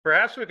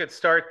Perhaps we could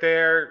start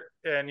there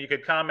and you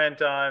could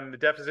comment on the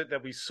deficit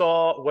that we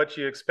saw, what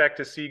you expect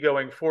to see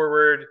going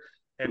forward,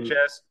 and Mm.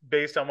 just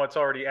based on what's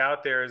already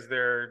out there, is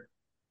there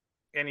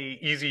any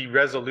easy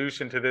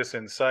resolution to this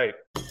in sight?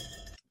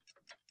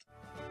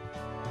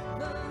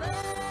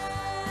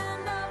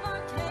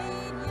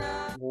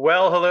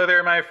 Well, hello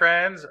there, my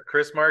friends.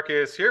 Chris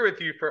Marcus here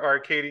with you for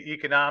Arcadia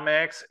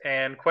Economics,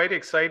 and quite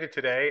excited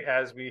today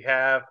as we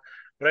have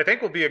what I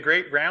think will be a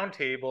great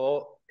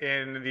roundtable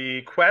in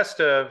the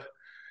quest of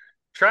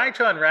trying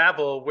to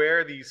unravel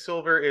where the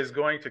silver is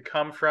going to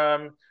come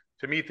from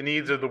to meet the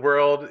needs of the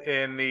world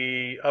in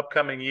the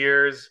upcoming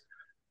years,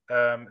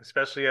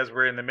 especially as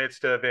we're in the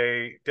midst of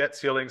a debt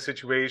ceiling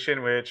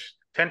situation, which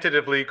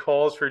tentatively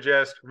calls for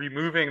just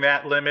removing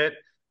that limit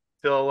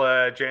till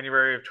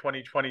January of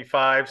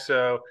 2025.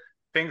 So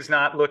things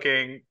not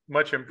looking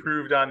much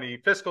improved on the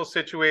fiscal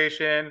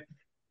situation.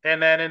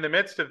 And then in the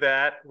midst of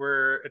that,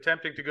 we're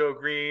attempting to go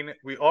green.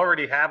 We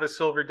already have a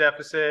silver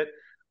deficit.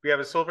 We have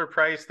a silver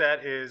price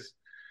that is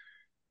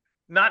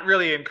not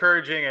really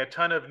encouraging a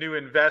ton of new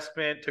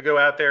investment to go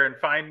out there and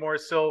find more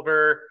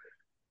silver.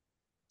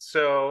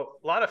 So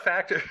a lot of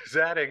factors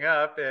adding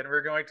up, and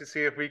we're going to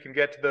see if we can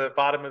get to the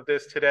bottom of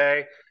this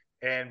today.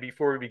 And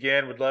before we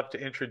begin, would love to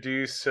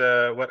introduce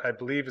what I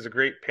believe is a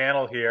great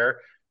panel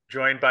here,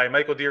 joined by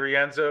Michael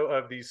DiRienzo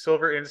of the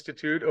Silver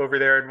Institute over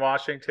there in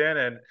Washington.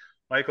 And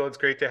Michael, it's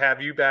great to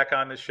have you back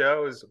on the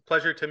show. It was a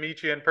pleasure to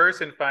meet you in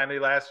person finally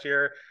last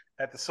year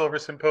at the Silver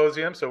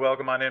Symposium. So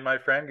welcome on in, my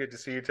friend. Good to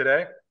see you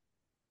today.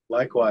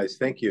 Likewise,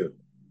 thank you.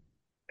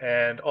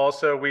 And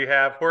also we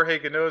have Jorge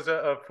Ganoza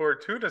of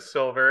Fortuna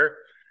Silver.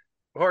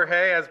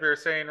 Jorge, as we were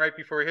saying right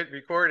before we hit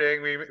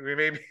recording, we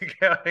may be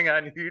counting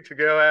on you to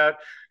go out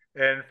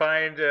and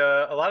find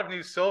a lot of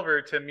new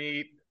silver to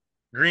meet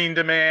green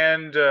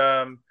demand,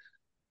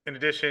 in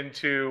addition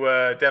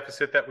to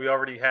deficit that we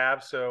already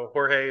have. So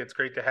Jorge, it's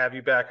great to have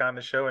you back on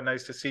the show and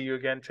nice to see you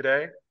again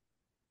today.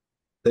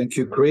 Thank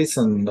you, Chris,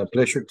 and a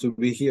pleasure to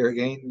be here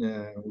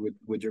again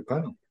with your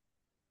panel.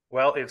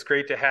 Well, it's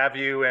great to have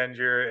you and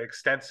your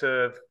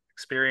extensive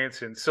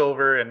experience in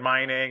silver and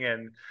mining.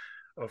 And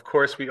of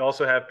course, we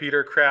also have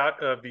Peter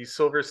Kraut of the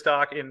Silver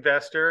Stock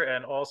Investor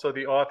and also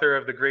the author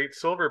of The Great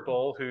Silver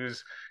Bull,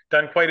 who's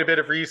done quite a bit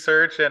of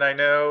research. And I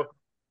know,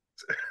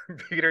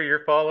 Peter,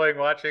 you're following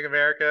Watching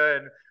America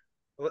and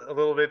a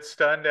little bit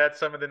stunned at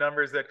some of the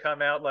numbers that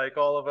come out, like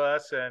all of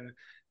us. And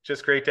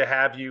just great to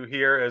have you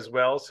here as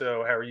well.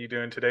 So, how are you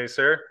doing today,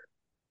 sir?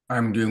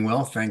 I'm doing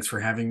well. Thanks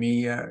for having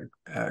me,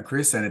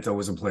 Chris, and it's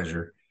always a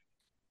pleasure.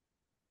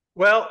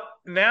 Well,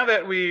 now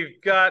that we've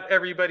got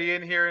everybody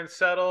in here and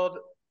settled,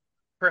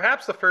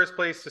 perhaps the first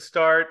place to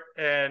start,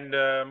 and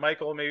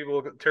Michael, maybe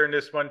we'll turn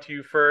this one to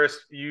you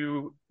first.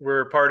 You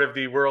were part of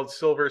the World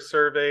Silver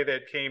Survey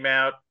that came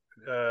out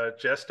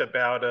just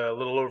about a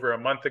little over a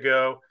month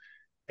ago.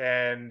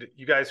 And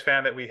you guys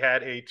found that we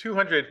had a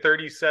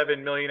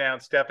 237 million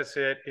ounce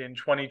deficit in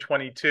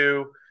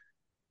 2022.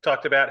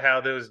 Talked about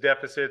how those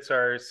deficits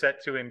are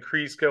set to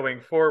increase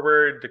going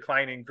forward,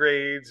 declining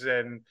grades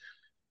and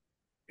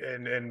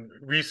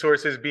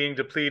resources being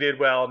depleted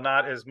while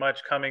not as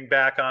much coming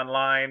back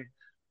online.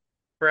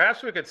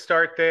 Perhaps we could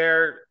start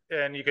there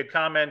and you could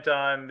comment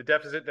on the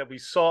deficit that we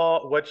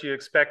saw, what you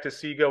expect to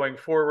see going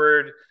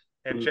forward,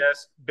 and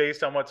just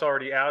based on what's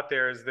already out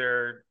there, is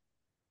there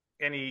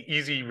any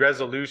easy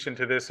resolution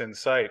to this in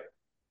sight?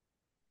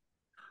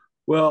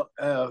 Well,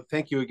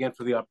 thank you again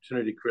for the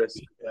opportunity, Chris.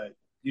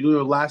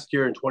 Last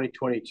year in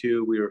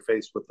 2022, we were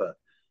faced with a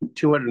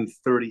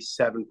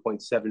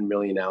 237.7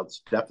 million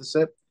ounce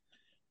deficit.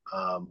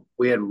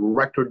 We had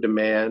record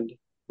demand,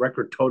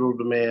 record total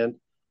demand,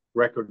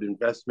 record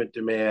investment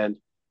demand.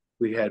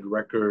 We had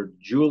record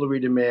jewelry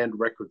demand,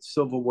 record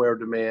silverware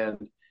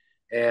demand,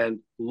 and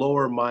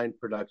lower mine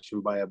production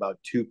by about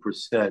 2%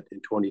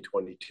 in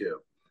 2022.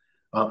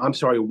 I'm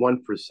sorry,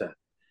 1%.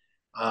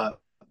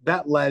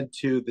 That led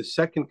to the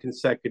second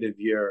consecutive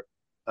year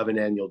of an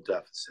annual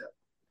deficit.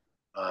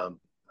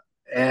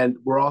 And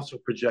we're also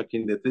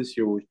projecting that this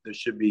year there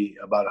should be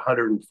about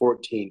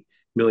 114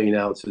 million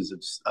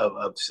ounces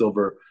of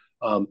silver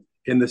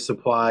in the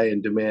supply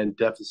and demand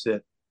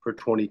deficit for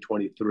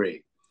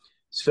 2023.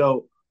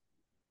 So,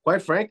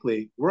 quite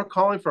frankly, we're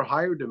calling for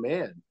higher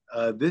demand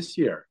this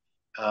year.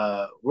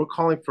 We're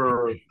calling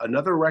for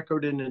another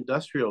record in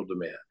industrial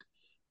demand.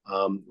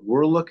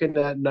 We're looking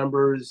at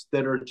numbers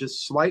that are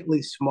just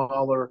slightly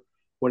smaller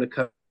when it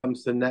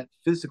comes to net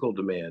physical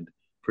demand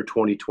for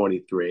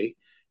 2023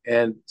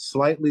 and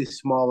slightly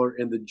smaller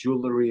in the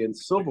jewelry and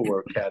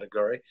silverware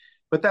category.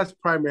 But that's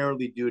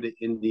primarily due to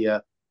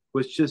India,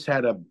 which just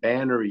had a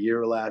banner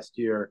year last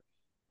year.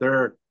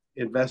 Their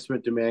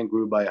investment demand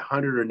grew by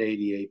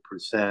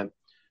 188%.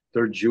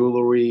 Their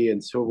jewelry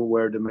and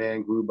silverware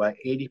demand grew by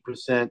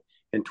 80%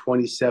 and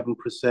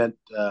 27%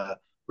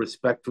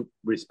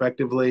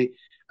 respectively.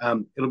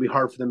 It'll be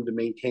hard for them to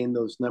maintain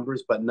those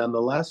numbers, but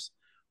nonetheless,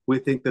 we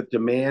think that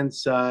demand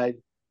side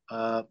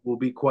will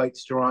be quite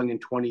strong in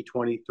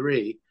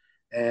 2023.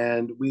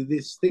 And we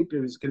just think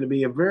there's going to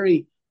be a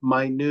very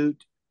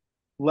minute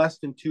less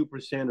than 2%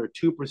 or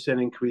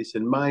 2% increase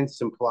in mine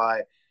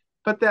supply,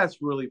 but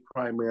that's really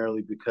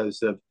primarily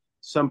because of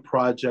some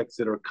projects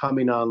that are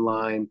coming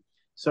online,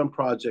 some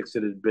projects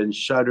that had been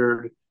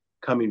shuttered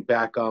coming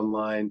back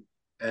online,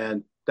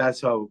 and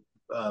that's how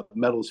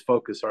Metals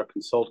Focus, our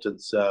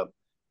consultants,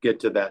 get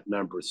to that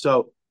number.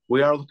 So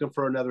we are looking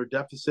for another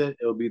deficit.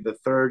 It'll be the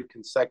third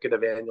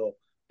consecutive annual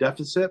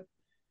deficit,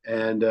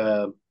 and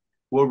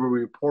we'll be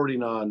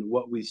reporting on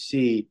what we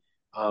see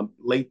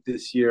late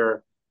this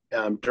year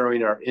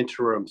during our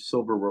interim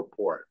silver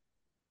report.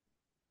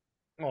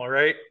 All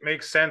right.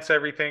 Makes sense,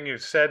 everything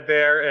you've said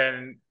there.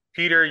 And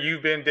Peter,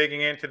 you've been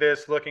digging into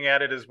this, looking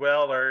at it as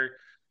well. Or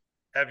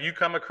have you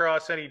come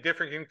across any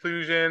different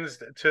conclusions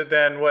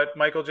than what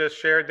Michael just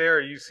shared there? Or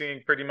are you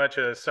seeing pretty much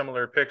a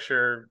similar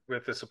picture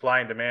with the supply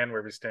and demand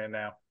where we stand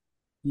now?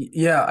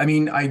 Yeah, I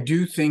mean, I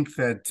do think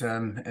that,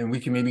 and we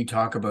can maybe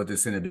talk about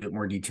this in a bit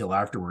more detail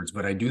afterwards,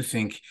 but I do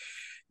think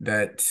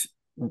that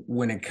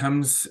when it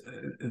comes,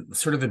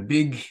 sort of the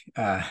big,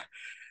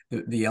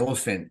 the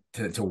elephant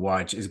to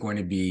watch is going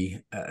to be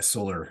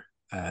solar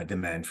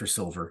demand for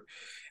silver.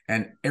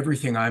 And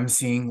everything I'm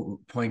seeing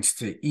points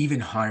to even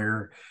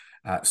higher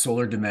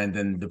solar demand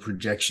than the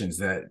projections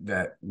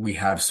that we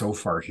have so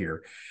far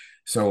here.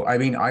 So, I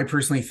mean, I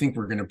personally think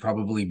we're going to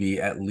probably be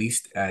at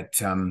least at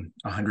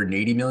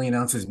 180 million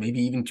ounces,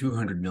 maybe even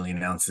 200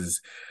 million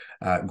ounces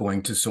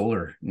going to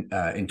solar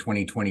in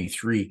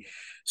 2023.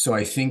 So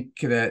I think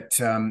that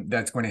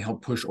that's going to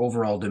help push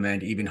overall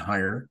demand even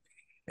higher,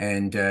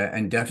 and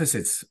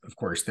deficits, of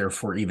course,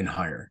 therefore even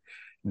higher.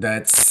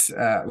 That's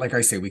like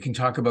I say, we can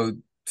talk about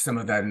some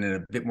of that in a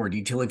bit more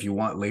detail if you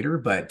want later,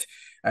 but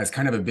as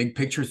kind of a big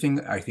picture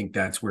thing, I think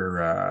that's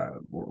where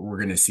we're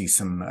going to see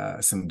some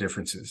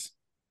differences.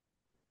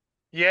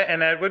 Yeah,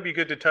 and that would be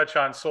good to touch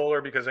on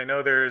solar because I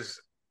know there's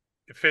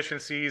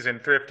efficiencies and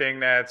thrifting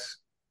that's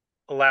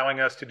allowing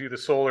us to do the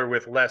solar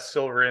with less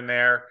silver in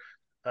there.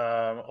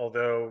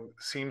 Although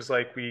seems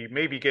like we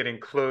may be getting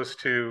close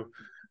to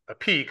a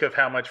peak of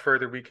how much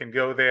further we can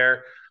go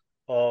there.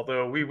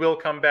 Although we will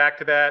come back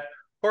to that.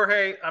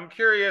 Jorge, I'm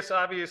curious,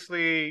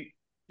 obviously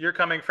you're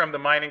coming from the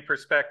mining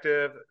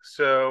perspective,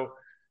 so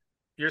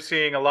you're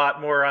seeing a lot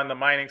more on the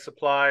mining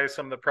supplies,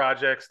 some of the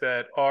projects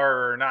that are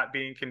or are not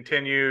being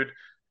continued.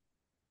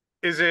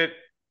 Is it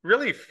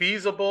really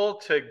feasible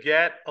to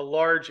get a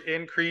large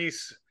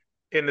increase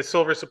in the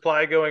silver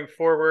supply going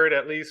forward,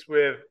 at least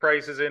with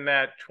prices in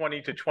that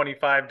 $20 to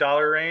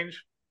 $25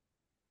 range?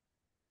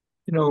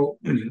 You know,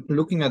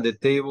 looking at the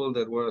table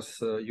that was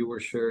you were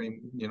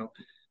sharing,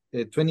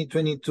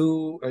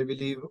 2022, I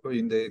believe,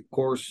 in the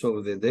course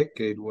of the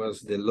decade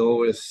was the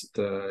lowest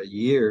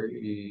year.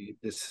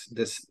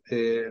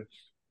 The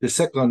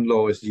second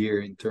lowest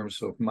year in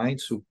terms of mine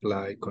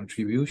supply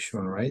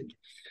contribution, right?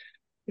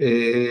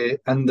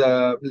 And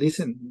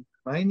listen,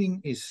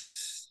 mining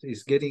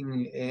is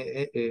getting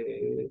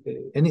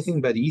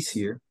anything but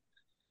easier.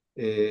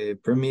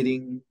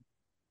 Permitting,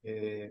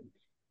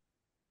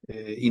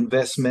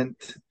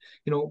 investment.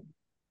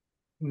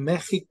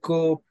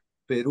 Mexico,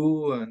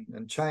 Peru,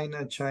 and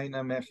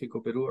China, Mexico,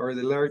 Peru are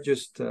the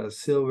largest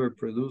silver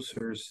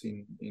producers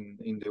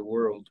in the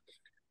world,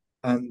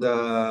 and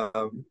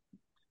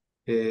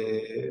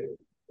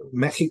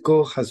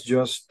Mexico has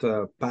just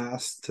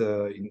passed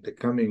over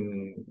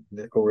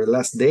the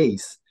last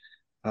days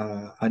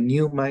a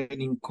new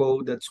mining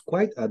code that's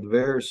quite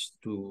adverse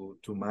to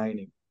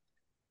mining.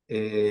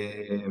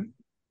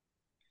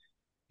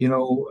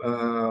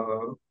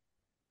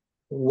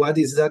 What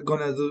is that going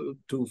to do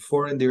to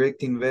foreign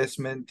direct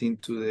investment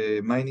into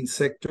the mining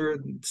sector?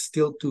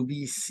 Still to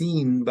be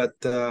seen, but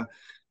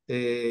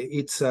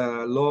it's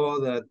a law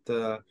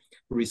that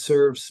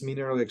reserves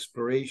mineral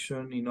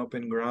exploration in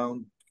open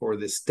ground for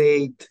the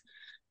state,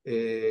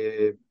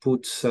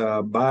 puts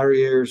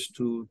barriers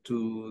to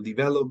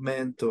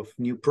development of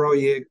new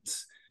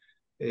projects.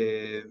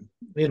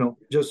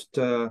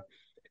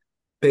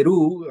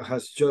 Peru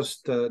has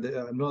just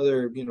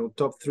another,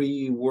 top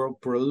 3 world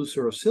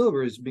producer of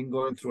silver. It's been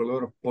going through a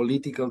lot of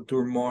political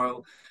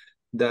turmoil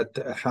that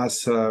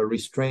has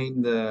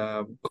restrained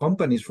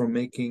companies from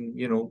making,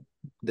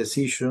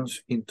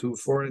 decisions into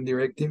foreign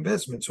direct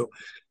investment. So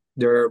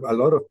there are a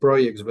lot of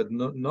projects, but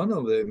none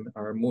of them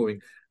are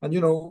moving. And,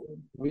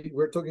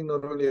 we're talking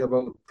not only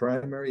about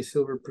primary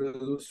silver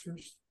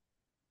producers,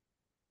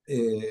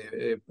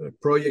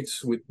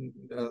 projects with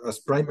as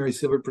primary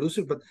silver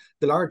producers, but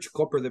the large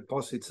copper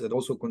deposits that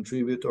also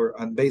contribute,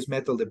 and base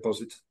metal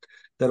deposits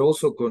that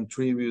also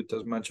contribute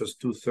as much as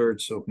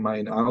 2/3 of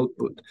mine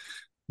output.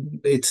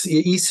 It's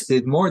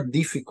more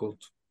difficult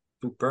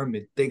to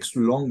permit, takes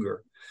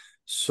longer.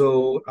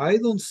 So I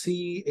don't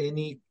see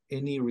any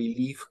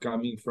relief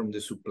coming from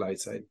the supply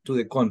side. To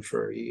the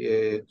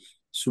contrary,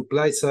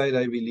 supply side,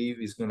 I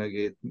believe, is going to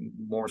get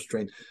more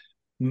strained.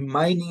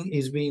 Mining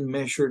is being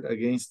measured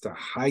against a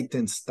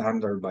heightened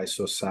standard by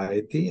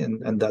society,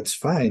 and that's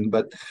fine,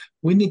 but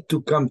we need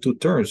to come to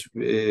terms.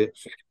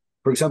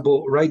 For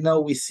example, right now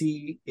we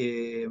see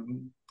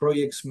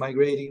projects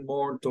migrating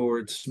more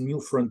towards new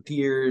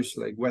frontiers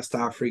like West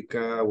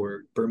Africa,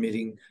 where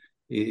permitting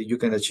You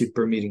can achieve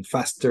permitting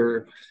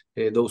faster.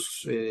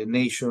 Those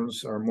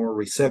nations are more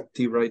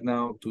receptive right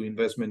now to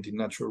investment in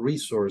natural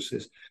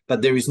resources,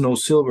 but there is no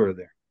silver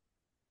there.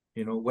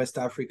 You know, West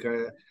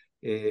Africa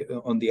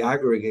on the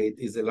aggregate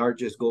is the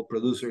largest gold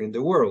producer in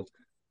the world.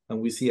 And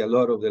we see a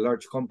lot of the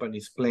large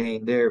companies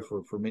playing there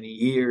for many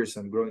years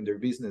and growing their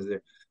business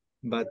there.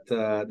 But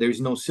there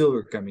is no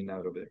silver coming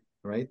out of it,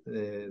 right?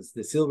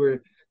 The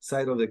silver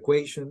side of the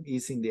equation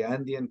is in the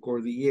Andean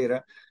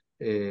Cordillera,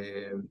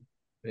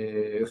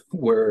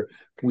 where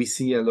we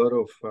see a lot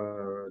of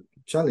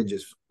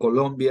challenges.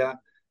 Colombia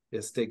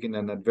has taken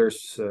an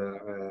adverse,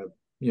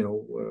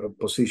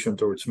 position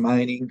towards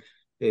mining.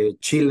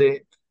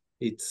 Chile,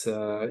 it's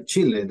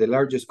Chile, the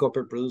largest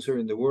copper producer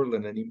in the world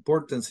and an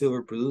important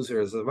silver producer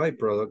as a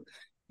byproduct,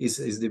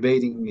 is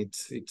debating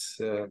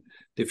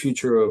the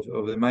future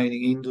of the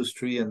mining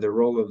industry and the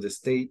role of the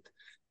state.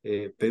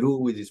 Peru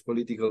with its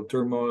political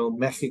turmoil,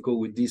 Mexico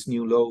with this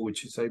new law,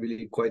 which is, I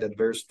believe, quite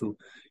adverse to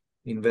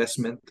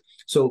investment.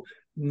 So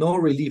no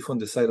relief on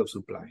the side of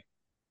supply.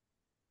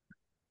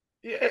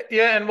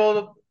 Yeah, and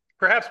we'll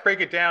perhaps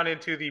break it down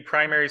into the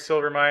primary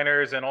silver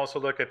miners and also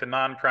look at the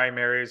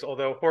non-primaries.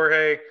 Although,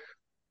 Jorge,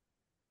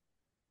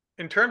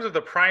 in terms of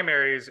the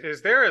primaries,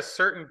 is there a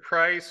certain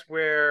price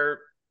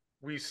where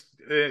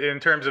in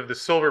terms of the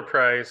silver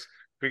price,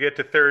 we get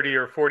to $30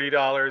 or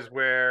 $40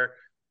 where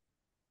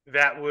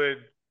that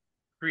would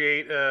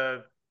create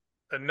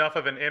enough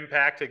of an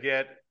impact to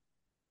get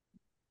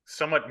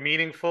somewhat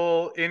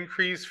meaningful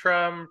increase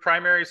from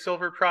primary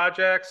silver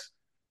projects?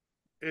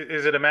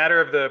 Is it a matter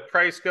of the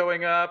price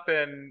going up?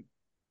 And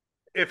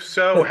if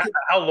so,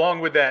 how long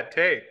would that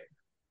take?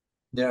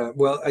 Yeah,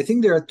 well, I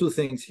think there are two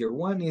things here.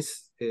 One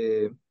is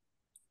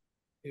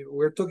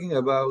we're talking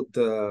about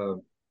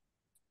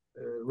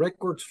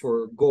records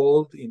for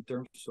gold in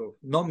terms of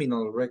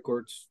nominal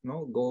records,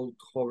 no gold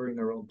hovering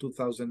around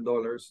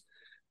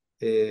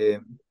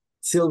 $2,000,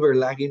 silver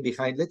lagging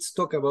behind. Let's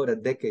talk about a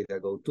decade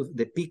ago,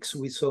 the peaks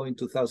we saw in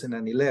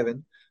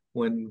 2011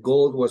 when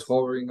gold was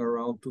hovering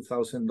around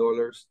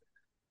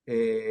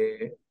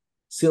 $2,000.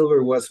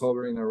 Silver was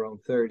hovering around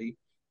 30.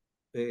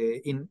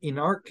 In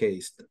our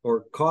case,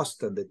 our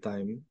cost at the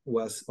time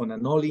was on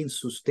an all-in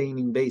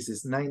sustaining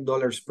basis,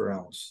 $9 per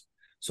ounce.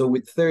 So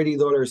with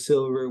 $30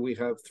 silver, we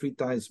have 3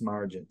 times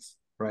margins,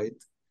 right?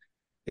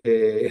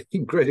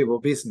 Incredible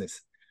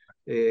business.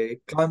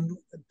 Come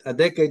a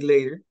decade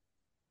later,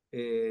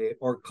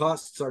 our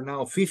costs are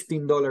now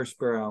 $15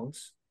 per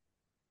ounce,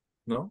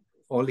 no,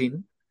 all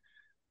in,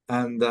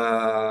 and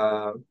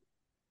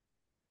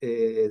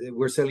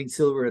we're selling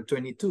silver at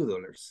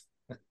 $22.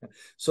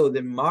 So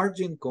the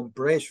margin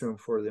compression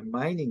for the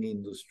mining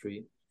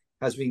industry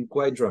has been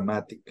quite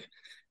dramatic.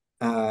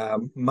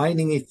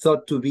 Mining is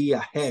thought to be a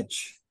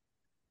hedge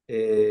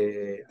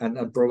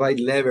and provide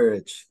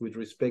leverage with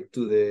respect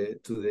to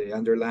the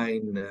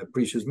underlying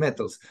precious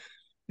metals.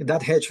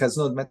 That hedge has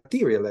not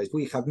materialized.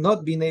 We have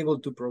not been able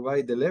to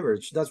provide the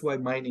leverage. That's why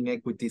mining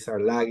equities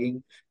are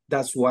lagging.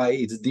 That's why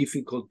it's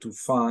difficult to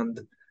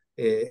fund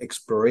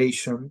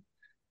exploration.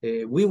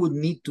 We would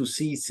need to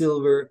see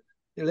silver.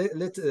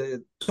 Let's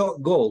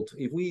talk gold.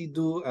 If we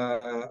do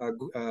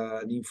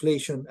an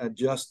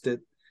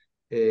inflation-adjusted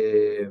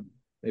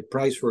a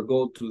price for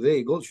gold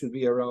today, gold should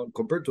be around,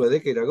 compared to a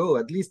decade ago,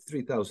 at least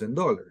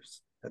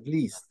 $3,000. At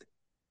least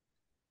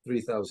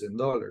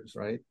 $3,000,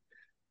 right?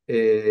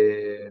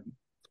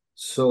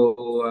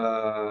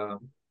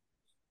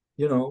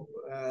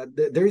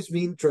 There's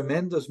been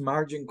tremendous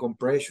margin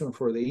compression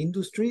for the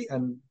industry,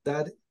 and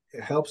that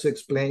helps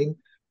explain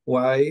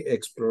why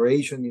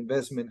exploration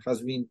investment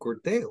has been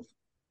curtailed,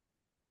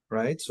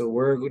 right? So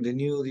where the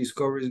new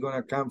discovery is going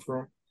to come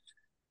from?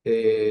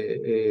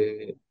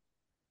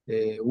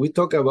 We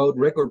talk about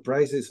record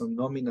prices on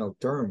nominal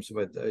terms,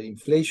 but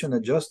inflation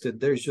adjusted,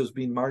 there's just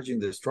been margin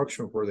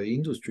destruction for the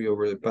industry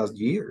over the past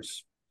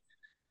years.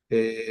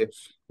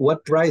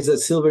 What price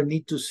does silver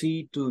need to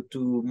see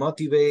to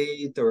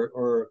motivate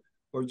or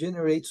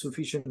generate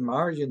sufficient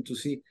margin to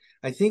see?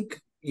 I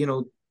think,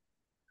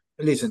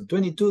 listen,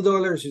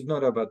 $22 is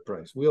not a bad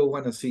price. We all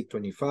want to see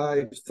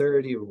 25,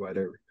 30, or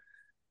whatever.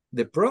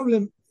 The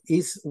problem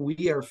is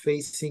we are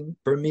facing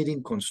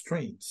permitting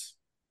constraints.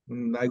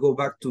 I go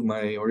back to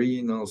my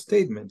original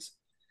statements.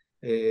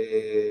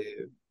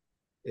 The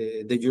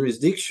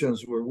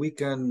jurisdictions where we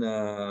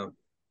can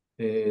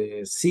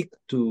seek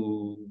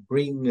to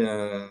bring,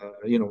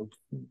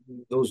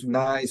 those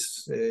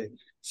nice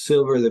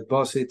silver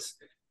deposits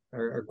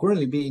are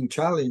currently being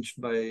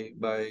challenged by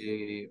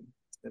the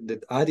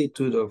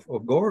attitude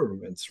of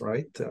governments,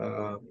 right?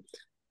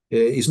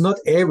 It's not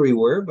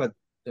everywhere, but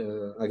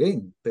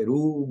again,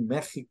 Peru,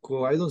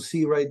 Mexico, I don't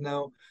see right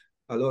now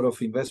a lot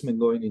of investment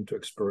going into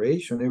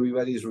exploration.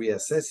 Everybody's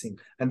reassessing.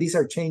 And these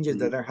are changes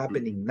that are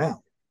happening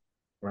now,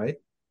 right?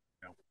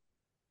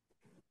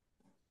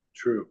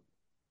 True.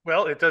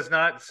 Well, it does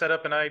not set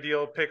up an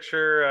ideal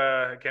picture.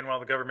 Again, while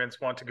the governments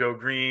want to go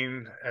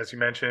green, as you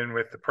mentioned,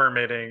 with the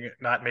permitting,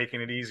 not making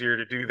it easier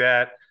to do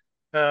that.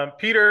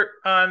 Peter,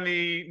 on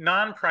the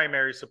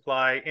non-primary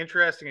supply,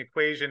 interesting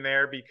equation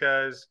there,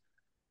 because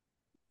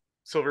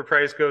silver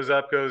price goes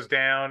up, goes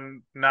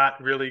down,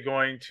 not really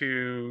going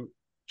to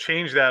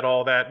change that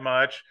all that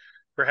much.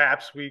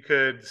 Perhaps we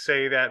could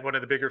say that one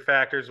of the bigger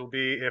factors will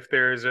be if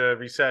there's a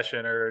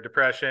recession or a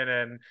depression,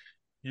 and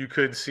you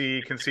could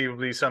see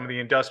conceivably some of the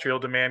industrial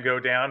demand go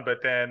down, but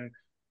then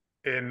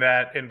in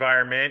that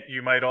environment,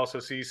 you might also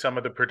see some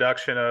of the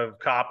production of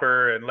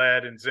copper and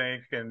lead and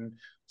zinc and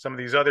some of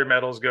these other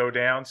metals go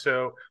down.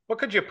 So, what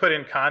could you put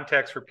in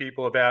context for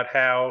people about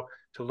how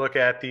to look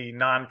at the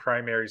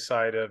non-primary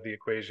side of the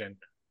equation?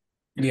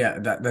 Yeah,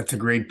 that's a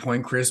great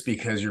point, Chris,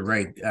 because you're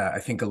right. I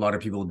think a lot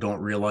of people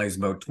don't realize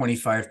about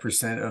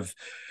 25% of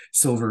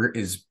silver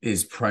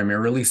is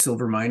primarily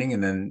silver mining,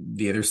 and then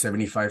the other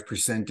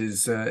 75%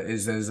 is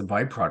as a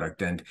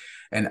byproduct.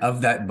 And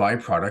of that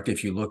byproduct,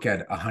 if you look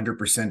at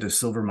 100% of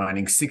silver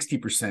mining,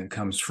 60%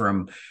 comes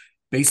from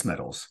base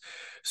metals.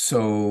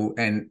 So,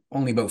 and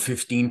only about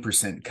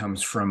 15%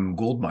 comes from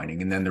gold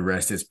mining, and then the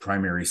rest is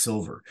primary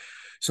silver.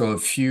 So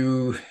if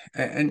you,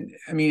 and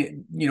I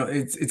mean,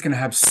 it's going to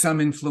have some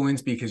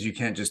influence because you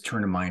can't just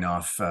turn a mine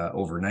off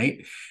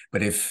overnight.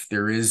 But if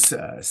there is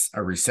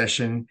a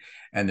recession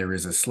and there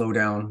is a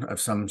slowdown of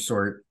some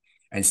sort,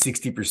 and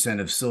 60%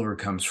 of silver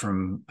comes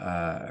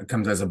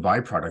as a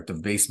byproduct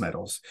of base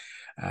metals,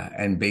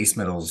 and base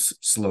metals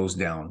slows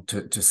down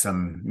to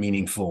some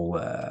meaningful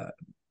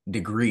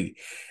degree,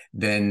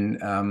 then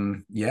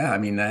yeah, I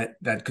mean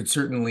that could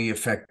certainly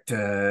affect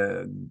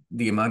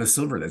the amount of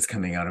silver that's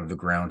coming out of the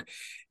ground.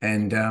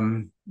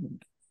 And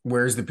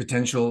where's the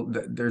potential?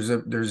 There's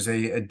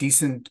a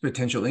decent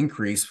potential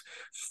increase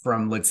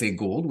from, let's say,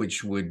 gold,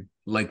 which would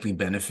likely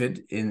benefit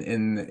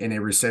in a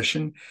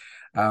recession.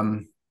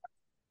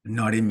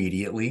 Not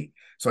immediately.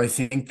 So I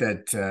think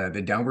that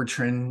the downward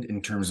trend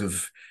in terms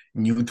of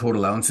new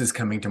total ounces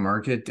coming to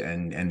market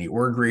and the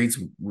ore grades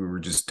we were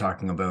just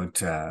talking about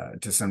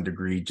to some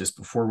degree just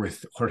before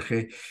with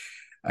Jorge,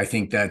 I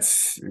think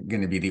that's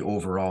going to be the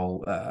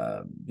overall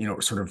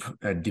sort of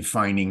a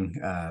defining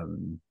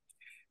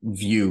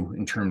view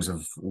in terms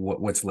of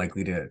what's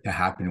likely to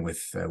happen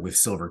with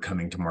silver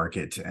coming to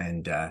market.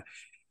 And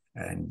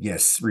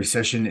yes,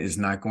 recession is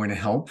not going to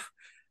help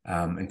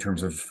in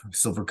terms of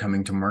silver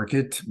coming to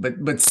market,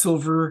 but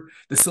silver,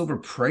 the silver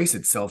price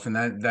itself,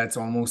 and that's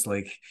almost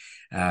like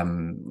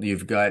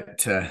you've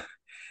got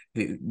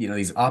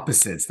these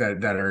opposites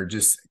that are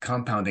just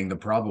compounding the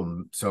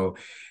problem. So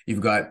you've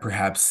got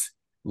perhaps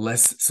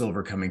less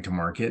silver coming to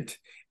market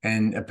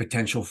and a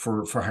potential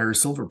for higher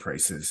silver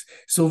prices.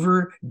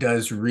 Silver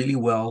does really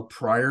well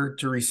prior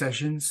to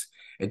recessions.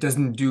 It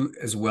doesn't do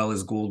as well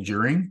as gold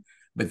during.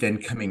 But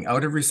then coming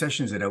out of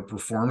recessions, it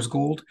outperforms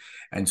gold.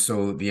 And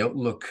so the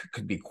outlook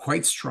could be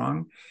quite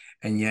strong.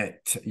 And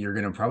yet you're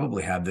going to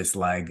probably have this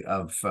lag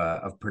of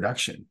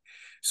production.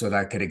 So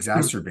that could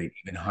exacerbate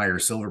even higher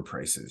silver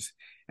prices.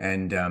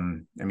 And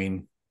I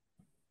mean,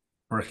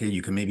 Jorge,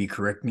 you can maybe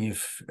correct me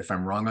if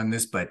I'm wrong on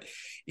this, but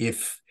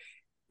if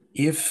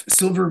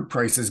silver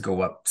prices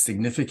go up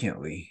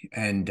significantly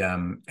and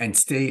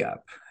stay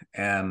up,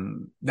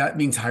 that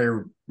means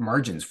higher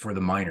margins for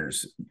the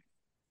miners,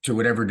 to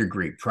whatever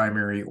degree,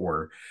 primary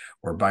or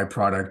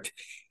byproduct.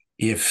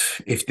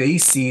 If they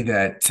see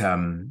that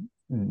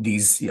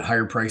these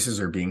higher prices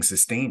are being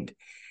sustained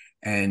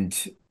and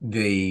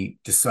they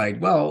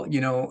decide, well,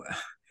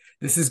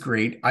 this is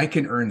great, I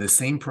can earn the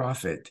same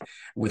profit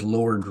with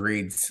lower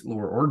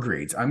ore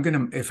grades. I'm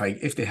gonna,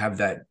 if they have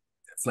that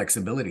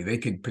flexibility, they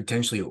could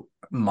potentially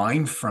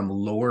mine from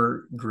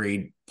lower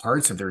grade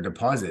parts of their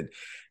deposit,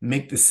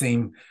 make the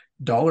same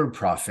dollar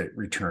profit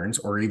returns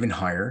or even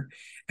higher,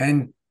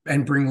 and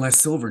bring less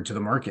silver to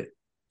the market.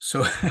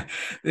 So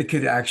it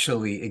could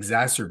actually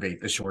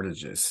exacerbate the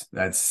shortages.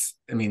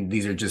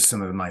 These are just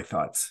some of my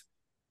thoughts.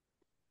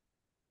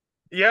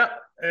 Yeah,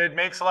 it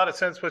makes a lot of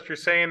sense what you're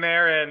saying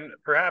there. And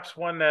perhaps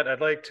one that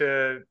I'd like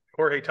to,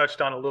 Jorge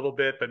touched on a little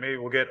bit, but maybe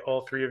we'll get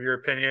all three of your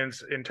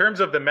opinions. In terms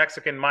of the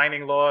Mexican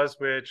mining laws,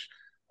 which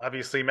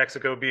obviously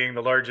Mexico being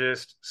the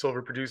largest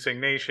silver producing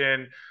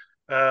nation,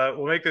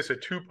 we'll make this a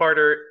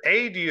two-parter.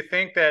 A, do you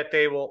think that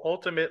they will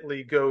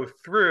ultimately go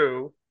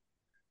through?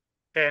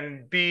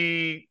 And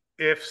B,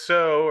 if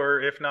so,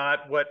 or if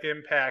not, what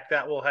impact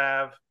that will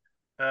have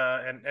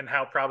and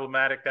how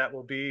problematic that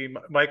will be?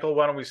 Michael,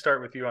 why don't we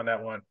start with you on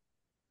that one?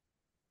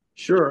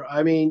 Sure.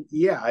 I mean,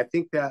 yeah, I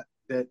think that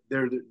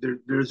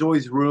there's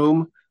always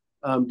room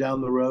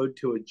down the road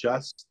to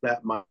adjust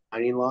that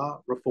mining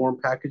law reform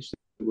package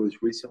that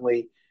was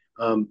recently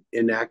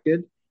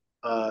enacted.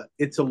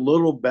 It's a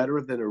little better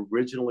than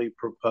originally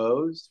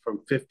proposed,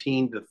 from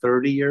 15 to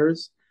 30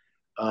 years.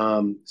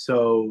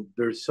 So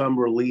there's some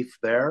relief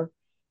there,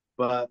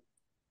 but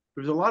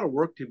there's a lot of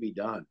work to be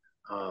done.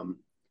 I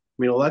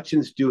mean,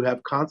 elections do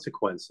have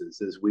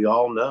consequences, as we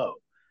all know,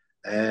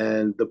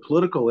 and the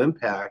political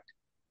impact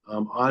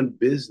on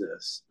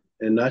business,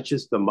 and not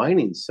just the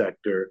mining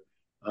sector,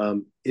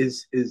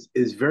 is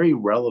very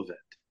relevant.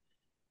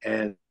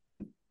 And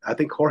I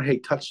think Jorge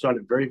touched on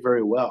it very,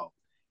 very well.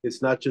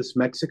 It's not just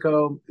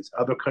Mexico; it's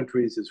other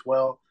countries as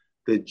well.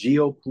 The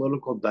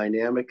geopolitical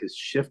dynamic is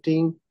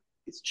shifting.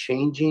 It's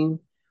changing.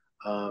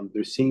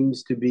 There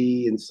seems to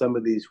be in some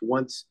of these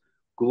once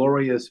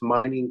glorious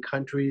mining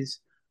countries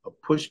a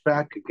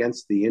pushback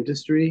against the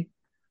industry.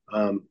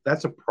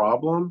 That's a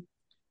problem.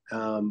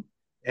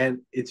 And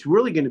it's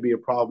really going to be a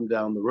problem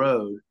down the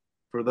road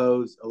for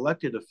those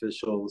elected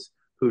officials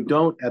who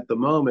don't at the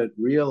moment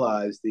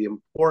realize the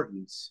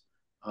importance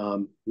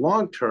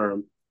long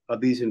term of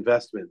these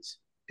investments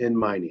in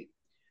mining,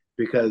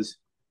 because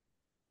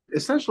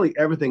essentially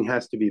everything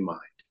has to be mined,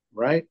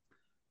 right?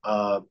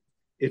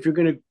 If you're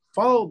going to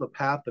follow the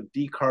path of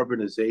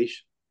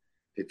decarbonization,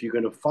 if you're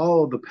going to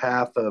follow the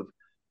path of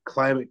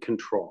climate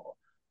control,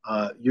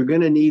 you're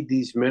going to need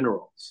these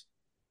minerals.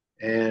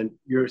 And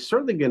you're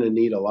certainly going to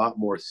need a lot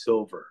more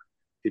silver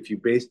if you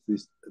base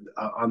this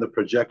on the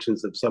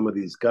projections of some of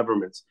these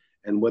governments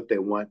and what they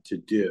want to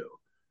do.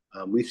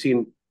 We've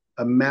seen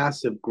a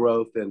massive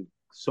growth in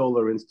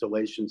solar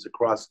installations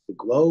across the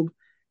globe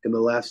in the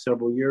last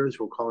several years.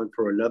 We're calling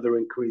for another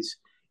increase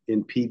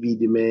in PV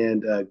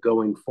demand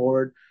going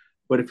forward.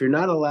 But if you're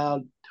not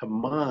allowed to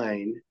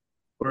mine,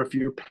 or if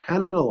you're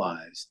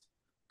penalized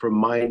for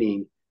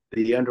mining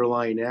the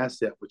underlying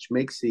asset which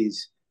makes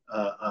these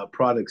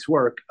products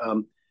work,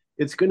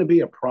 it's going to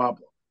be a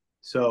problem.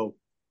 So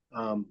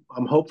I'm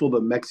hopeful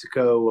that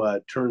Mexico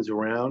turns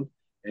around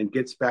and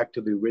gets back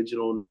to the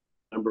original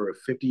number of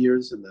 50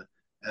 years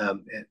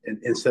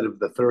instead of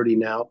the 30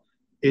 now.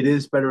 It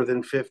is better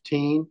than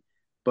 15,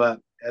 but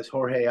as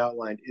Jorge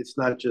outlined, it's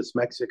not just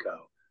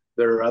Mexico.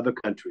 There are other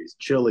countries,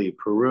 Chile,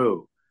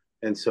 Peru,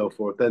 and so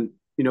forth. And,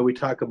 we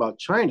talk about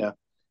China.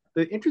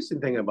 The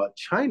interesting thing about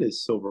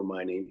China's silver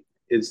mining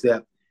is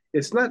that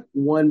it's not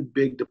one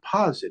big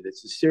deposit.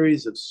 It's a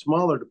series of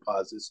smaller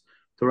deposits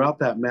throughout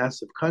that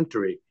massive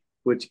country,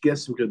 which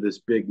gets them to this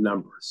big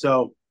number.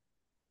 So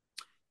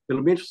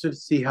it'll be interesting to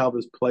see how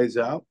this plays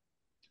out.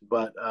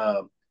 But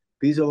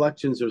these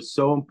elections are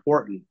so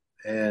important,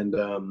 and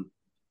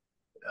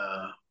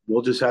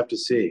we'll just have to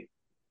see.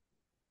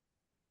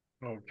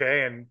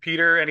 Okay. And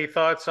Peter, any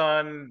thoughts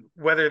on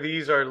whether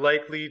these are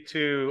likely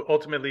to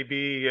ultimately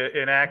be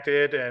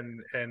enacted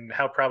and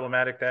how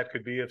problematic that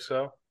could be, if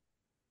so?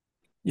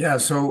 Yeah,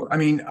 so I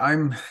mean,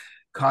 I'm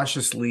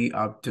cautiously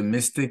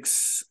optimistic,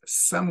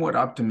 somewhat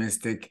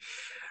optimistic,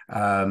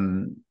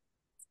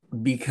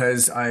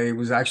 because I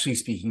was actually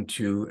speaking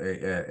to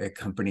a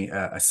company,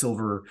 a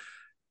silver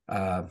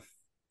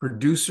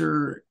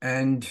producer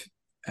and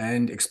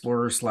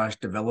explorer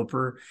 /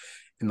 developer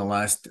in the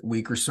last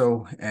week or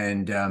so,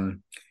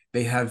 and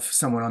they have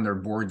someone on their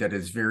board that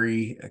is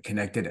very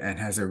connected and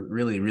has a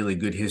really, really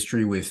good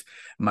history with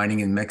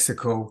mining in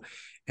Mexico,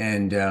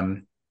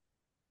 and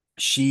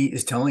she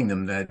is telling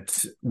them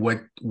that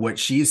what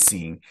she is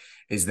seeing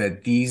is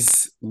that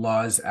these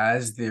laws,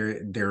 as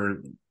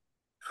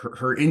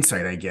her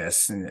insight, I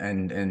guess,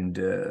 and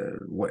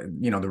what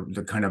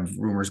the kind of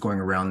rumors going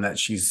around that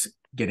she's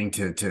getting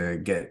to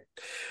get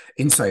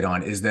insight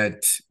on, is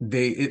that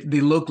they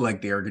look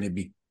like they are going to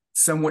be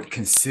somewhat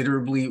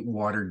considerably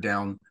watered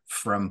down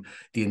from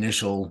the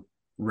initial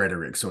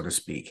rhetoric, so to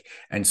speak.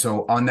 And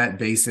so on that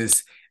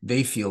basis,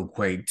 they feel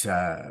quite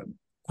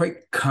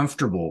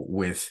comfortable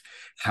with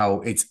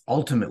how it's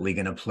ultimately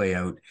going to play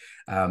out.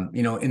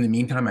 In the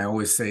meantime, I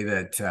always say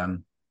that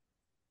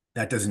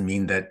that doesn't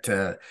mean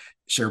that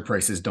share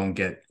prices don't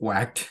get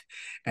whacked,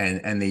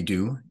 and they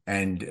do,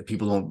 and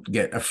people don't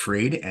get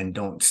afraid and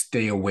don't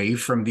stay away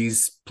from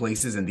these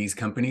places and these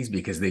companies,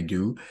 because they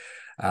do.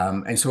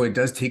 And so it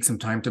does take some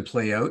time to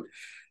play out.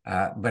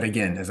 But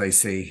again, as I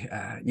say,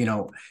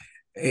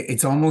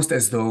 it's almost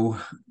as though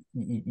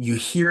you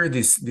hear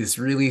this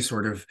really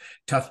sort of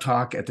tough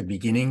talk at the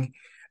beginning.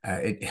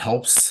 It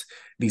helps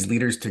these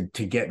leaders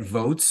to get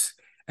votes,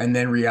 and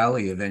then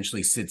reality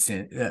eventually sinks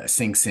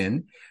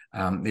in.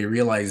 They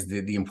realize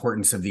the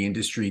importance of the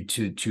industry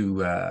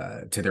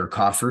to their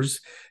coffers,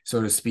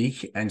 so to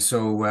speak. And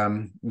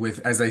so,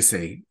 as I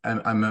say,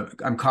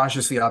 I'm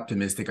cautiously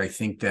optimistic. I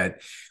think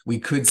that we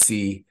could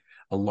see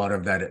a lot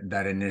of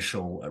that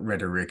initial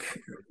rhetoric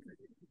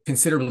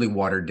considerably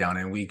watered down,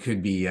 and we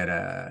could be at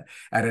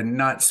a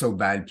not so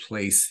bad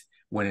place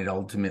when it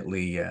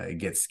ultimately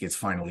gets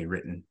finally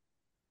written.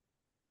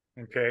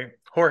 Okay,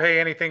 Jorge,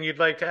 anything you'd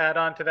like to add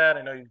on to that?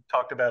 I know you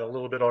talked about it a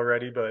little bit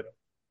already, but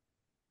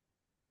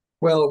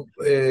well,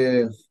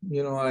 I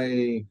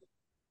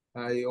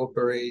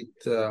operate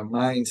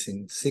mines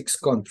in 6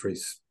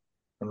 countries,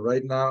 and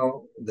right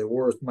now the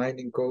worst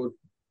mining code,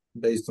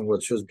 based on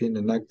what's just been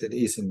enacted,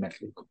 is in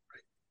Mexico,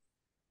 right?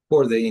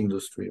 For the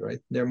industry, right?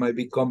 There might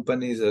be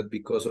companies that,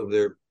 because of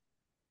their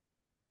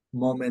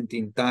moment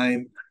in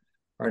time,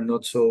 are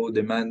not so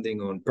demanding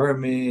on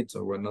permits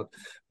or whatnot,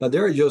 but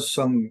there are just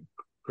some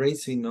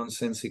crazy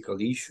nonsensical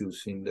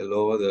issues in the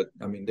law that,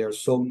 they're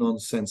so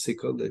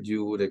nonsensical that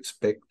you would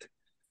expect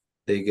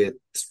they get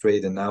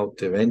straightened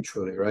out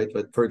eventually, right?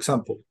 But for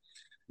example,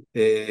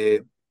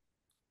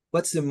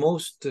 what's the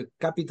most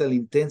capital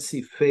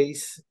intensive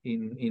phase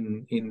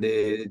in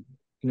the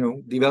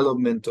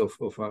development of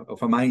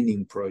a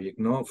mining project,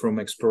 from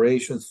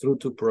exploration through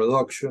to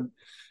production?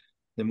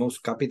 The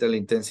most capital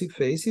intensive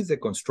phase is the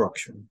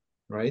construction,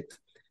 right?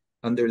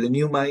 Under the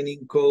new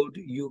mining code,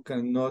 you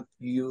cannot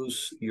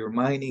use your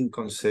mining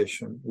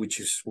concession, which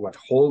is what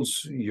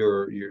holds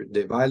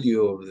the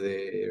value of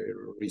the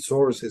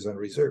resources and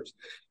reserves.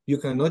 You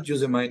cannot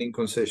use a mining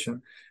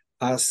concession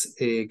as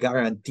a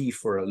guarantee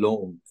for a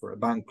loan, for a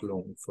bank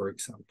loan, for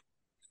example.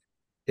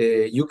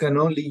 You can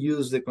only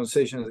use the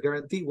concession as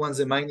guarantee once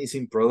the mine is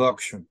in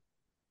production.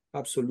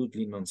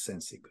 Absolutely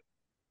nonsensical,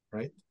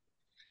 right?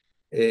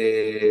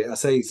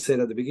 As I said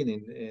at the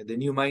beginning, the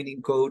new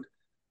mining code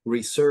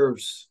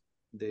reserves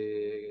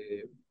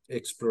the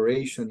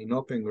exploration in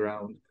open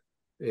ground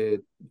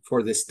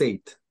for the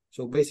state.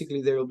 So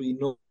basically, there will be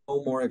no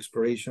more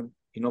exploration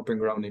in open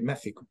ground in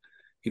Mexico.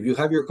 If you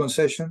have your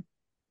concession,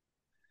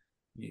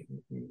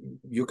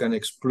 you can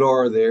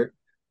explore there.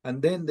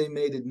 And then they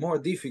made it more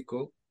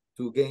difficult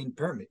to gain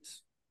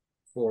permits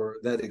for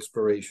that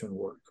exploration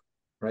work,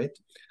 right?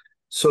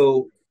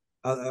 So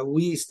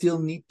we still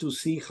need to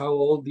see how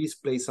all this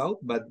plays out,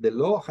 but the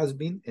law has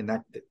been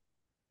enacted,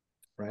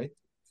 right?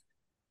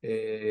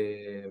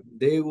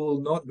 They will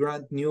not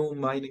grant new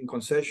mining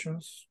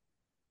concessions,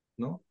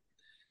 no?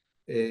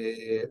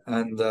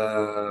 And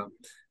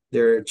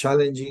they're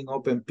challenging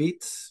open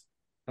pits.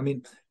 I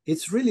mean,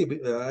 it's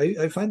really,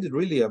 I find it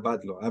really a bad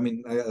law. I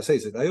mean, as I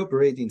said, I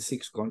operate in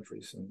 6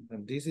 countries,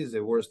 and this is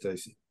the worst I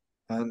see.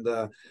 And,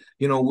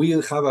 we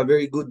have a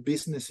very good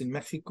business in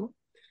Mexico.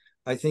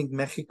 I think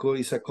Mexico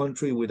is a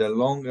country with a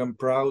long and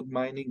proud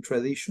mining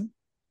tradition.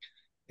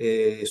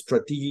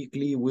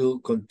 Strategically, we'll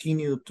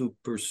continue to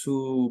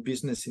pursue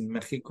business in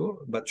Mexico,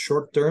 but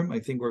short term, I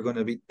think we're going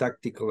to be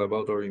tactical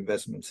about our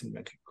investments in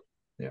Mexico.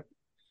 Yeah.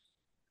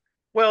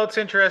 Well, it's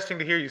interesting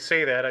to hear you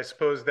say that. I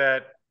suppose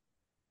that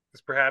is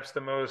perhaps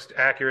the most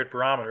accurate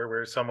barometer,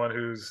 where someone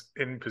who's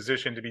in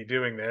position to be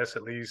doing this,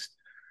 at least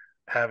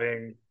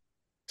having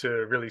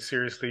to really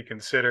seriously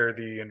consider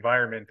the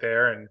environment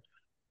there. And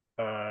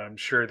I'm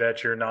sure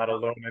that you're not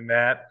alone in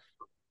that.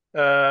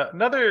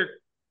 Another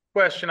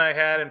question I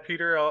had, and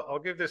Peter, I'll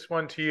give this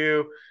one to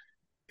you.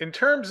 In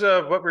terms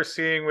of what we're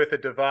seeing with a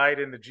divide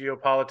in the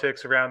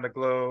geopolitics around the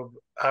globe,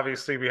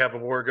 obviously we have a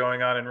war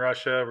going on in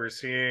Russia. We're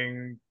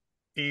seeing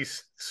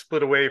East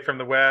split away from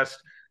the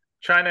West.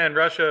 China and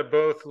Russia,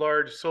 both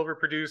large silver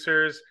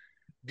producers.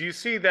 Do you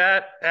see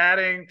that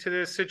adding to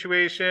this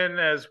situation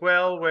as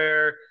well,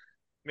 where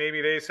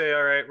maybe they say,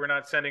 all right, we're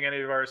not sending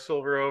any of our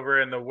silver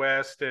over, in the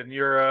West and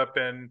Europe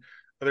and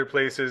other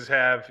places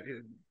have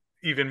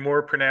even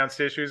more pronounced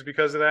issues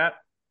because of that?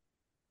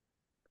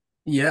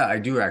 Yeah, I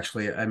do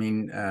actually. I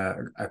mean,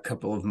 a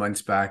couple of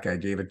months back, I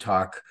gave a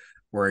talk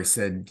where I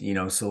said,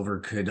 silver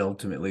could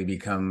ultimately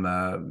become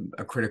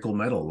a critical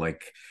metal,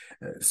 like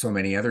so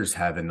many others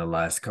have in the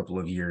last couple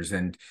of years.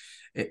 And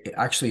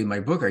actually, in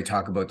my book, I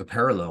talk about the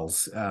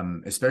parallels,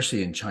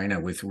 especially in China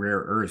with rare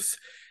earths.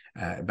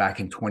 Back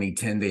in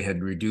 2010, they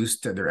had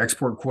reduced their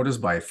export quotas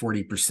by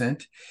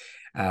 40%.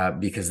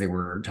 Because they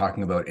were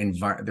talking about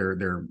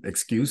their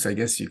excuse, I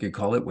guess you could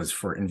call it, was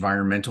for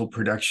environmental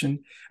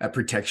protection.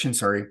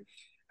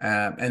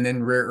 And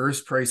then rare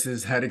earths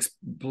prices had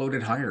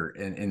exploded higher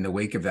in the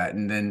wake of that.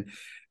 And then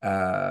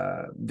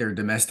their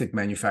domestic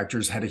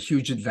manufacturers had a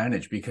huge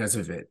advantage because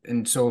of it.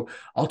 And so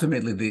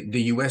ultimately,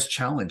 the U.S.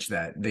 challenged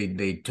that.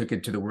 They took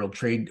it to the World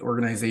Trade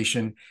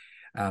Organization,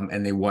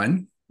 and they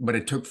won. But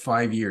it took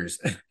 5 years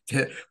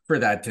for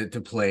that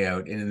to play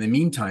out. And in the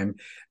meantime,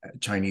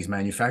 Chinese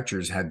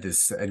manufacturers had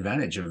this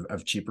advantage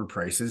of cheaper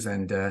prices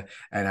and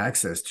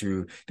access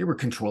to, they were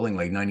controlling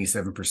like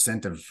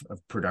 97% of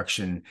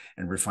production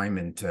and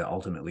refinement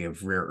ultimately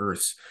of rare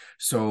earths.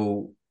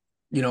 So,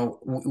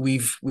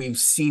 we've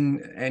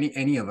seen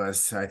any of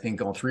us, I think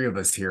all 3 of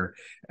us here,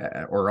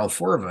 or all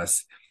 4 of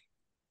us,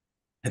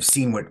 have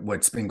seen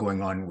what's been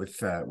going on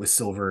with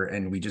silver,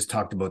 and we just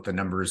talked about the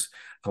numbers,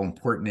 how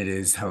important it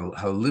is,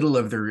 how little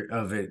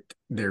of it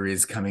there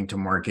is coming to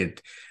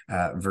market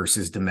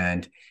versus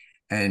demand,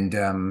 and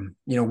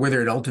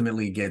whether it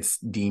ultimately gets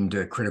deemed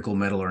a critical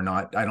metal or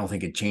not, I don't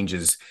think it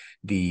changes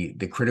the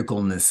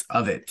criticalness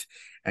of it.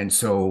 And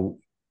so,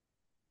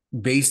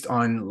 based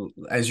on,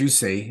 as you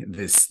say,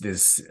 this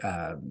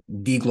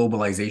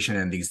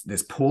deglobalization and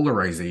this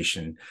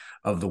polarization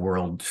of the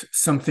world,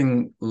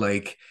 something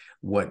like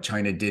what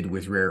China did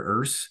with rare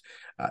earths,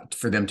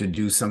 for them to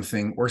do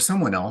something, or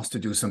someone else to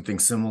do something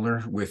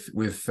similar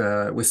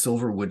with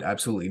silver, would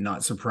absolutely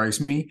not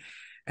surprise me.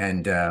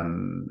 And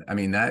I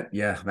mean,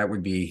 that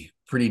would be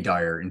pretty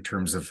dire in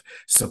terms of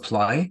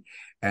supply,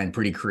 and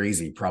pretty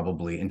crazy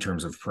probably in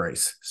terms of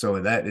price.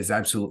 So that is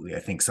absolutely, I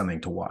think,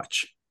 something to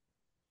watch.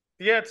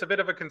 Yeah, it's a bit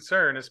of a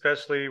concern,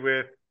 especially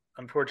with,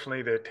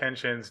 unfortunately, the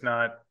tensions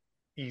not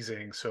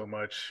easing so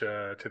much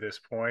to this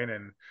point.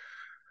 And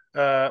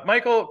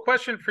Michael,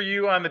 question for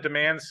you on the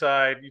demand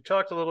side. You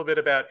talked a little bit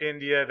about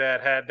India,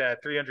 that had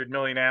that 300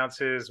 million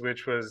ounces,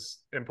 which was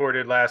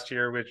imported last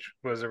year, which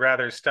was a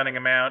rather stunning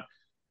amount.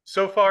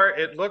 So far,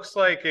 it looks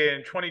like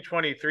in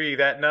 2023,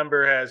 that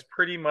number has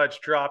pretty much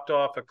dropped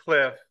off a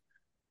cliff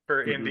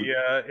for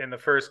India in the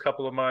first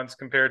couple of months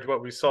compared to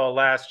what we saw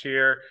last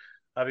year.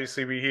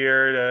 Obviously, we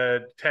hear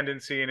the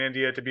tendency in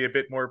India to be a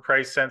bit more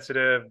price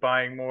sensitive,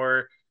 buying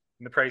more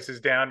and the price is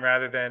down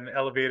rather than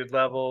elevated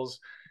levels.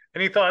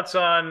 Any thoughts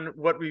on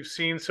what we've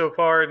seen so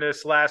far in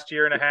this last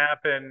year and a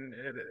half and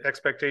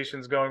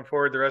expectations going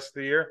forward the rest of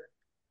the year?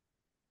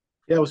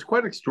 Yeah, it was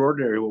quite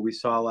extraordinary what we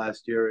saw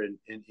last year in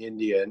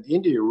India. And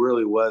India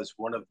really was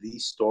one of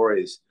these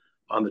stories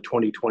on the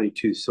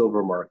 2022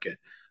 silver market.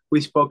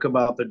 We spoke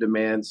about the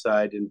demand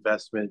side,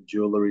 investment,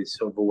 jewelry,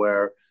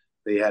 silverware.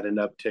 They had an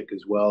uptick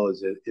as well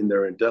as in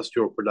their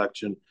industrial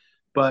production.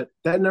 But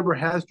that number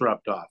has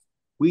dropped off.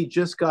 We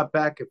just got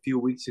back a few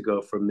weeks ago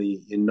from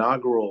the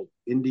inaugural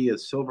India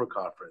Silver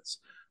Conference,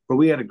 where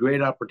we had a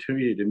great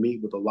opportunity to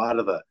meet with a lot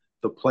of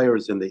the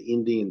players in the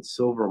Indian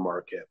silver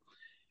market.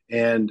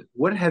 And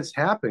what has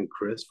happened,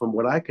 Chris, from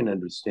what I can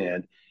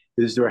understand,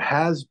 is there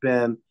has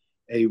been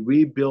a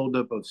rebuild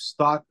up of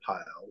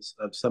stockpiles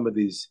of some of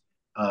these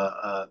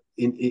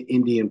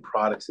Indian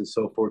products and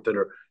so forth that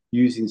are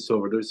using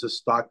silver. There's a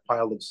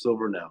stockpile of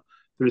silver now.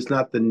 There's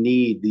not the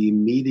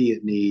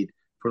immediate need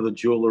for the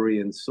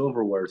jewelry and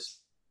silverware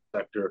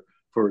sector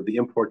for the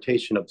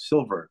importation of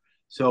silver.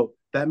 So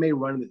that may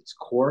run its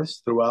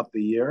course throughout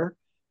the year.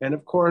 And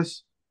of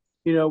course,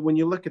 when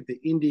you look at the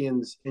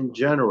Indians in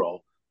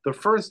general, the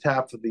first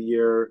half of the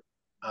year,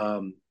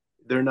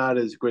 they're not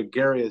as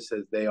gregarious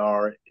as they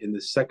are in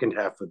the second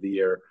half of the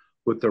year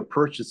with their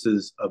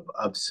purchases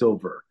of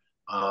silver.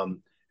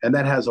 And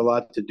that has a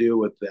lot to do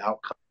with the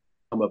outcome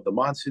of the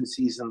monsoon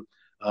season,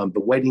 the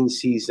wedding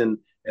season,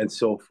 and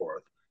so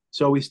forth.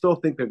 So we still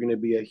think they're going to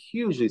be a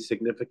hugely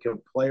significant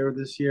player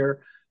this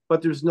year,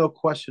 but there's no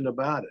question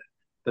about it.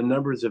 The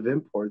numbers of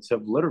imports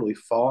have literally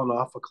fallen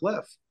off a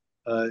cliff.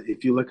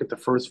 If you look at the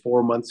first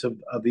 4 months of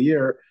the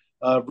year,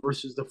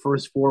 versus the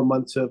first 4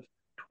 months of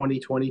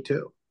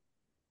 2022.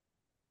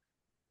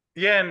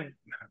 Yeah, and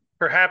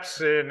perhaps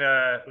in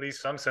at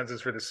least some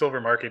senses for the silver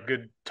market,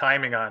 good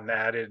timing on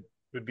that. It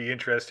would be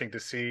interesting to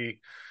see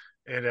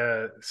at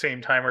a same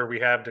time where we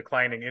have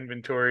declining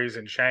inventories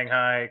in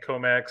Shanghai,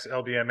 COMEX,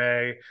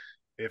 LBMA,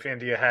 if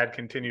India had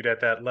continued at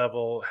that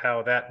level,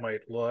 how that might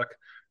look.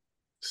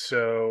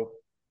 So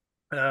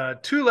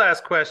two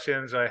last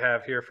questions I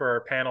have here for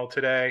our panel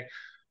today.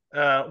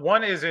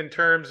 One is in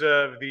terms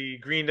of the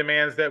green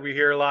demands that we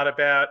hear a lot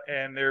about,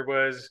 and there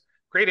was a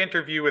great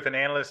interview with an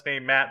analyst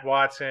named Matt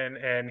Watson,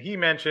 and he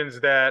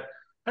mentions that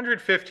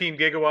 115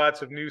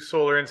 gigawatts of new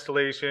solar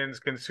installations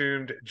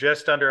consumed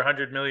just under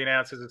 100 million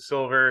ounces of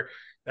silver.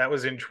 That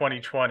was in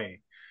 2020.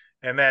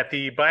 And that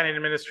the Biden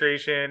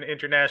administration,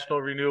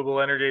 International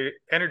Renewable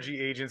Energy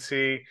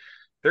Agency,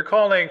 they're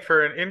calling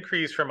for an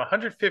increase from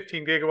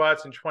 115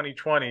 gigawatts in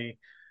 2020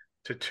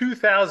 to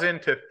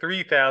 2,000 to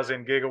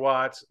 3,000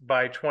 gigawatts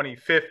by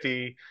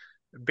 2050,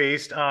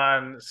 based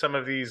on some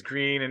of these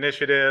green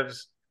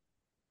initiatives,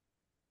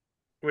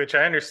 which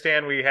I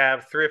understand we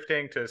have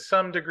thrifting to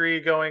some degree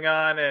going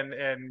on,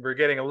 and we're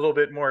getting a little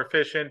bit more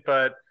efficient,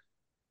 but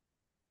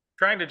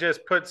trying to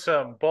just put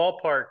some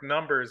ballpark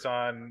numbers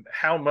on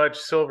how much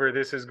silver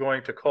this is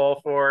going to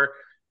call for.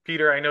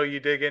 Peter, I know you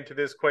dig into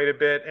this quite a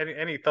bit.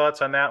 Any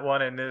thoughts on that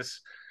one and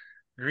this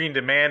green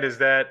demand? Is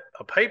that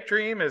a pipe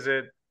dream? Is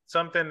it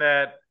something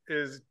that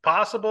is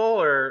possible,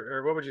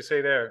 or what would you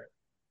say there?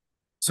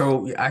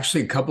 So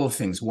actually a couple of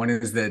things. One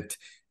is that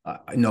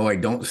no, I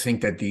don't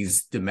think that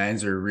these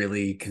demands are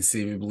really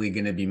conceivably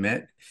going to be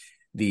met.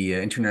 The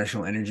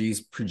International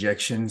Energy's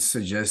projections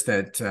suggest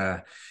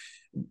that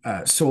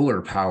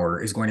solar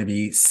power is going to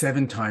be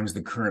 7 times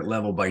the current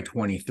level by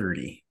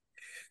 2030.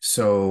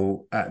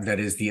 So that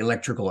is the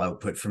electrical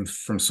output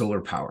from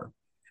solar power.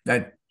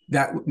 That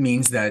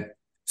means that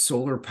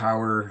solar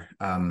power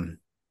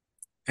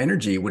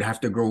energy would have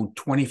to grow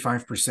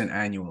 25%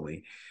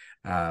 annually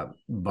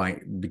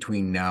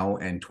between now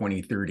and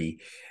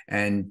 2030.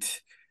 And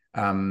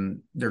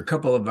there are a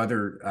couple of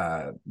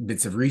other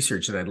bits of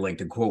research that I'd like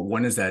to quote.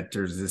 One is that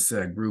there's this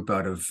group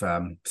out of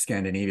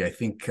Scandinavia, I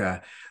think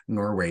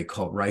Norway,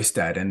 called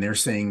Rystad, and they're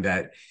saying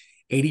that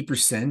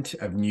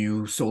 80% of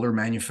new solar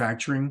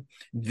manufacturing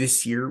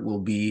this year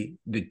will be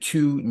the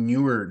 2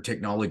 newer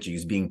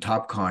technologies, being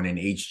TOPCon and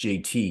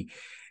HJT.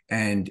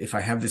 And if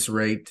I have this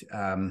right,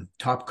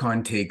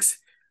 TOPCon takes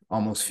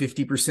almost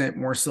 50%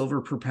 more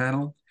silver per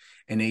panel,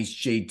 and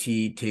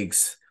HJT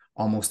takes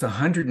almost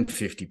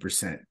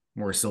 150%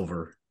 more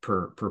silver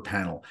per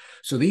panel.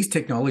 So these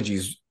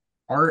technologies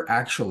are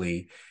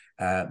actually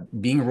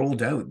being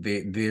rolled out.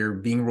 They're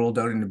being rolled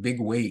out in a big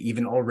way,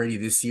 even already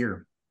this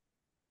year.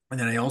 And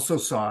then I also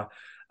saw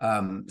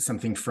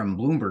something from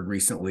Bloomberg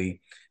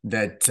recently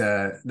that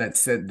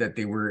said that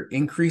they were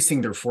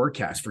increasing their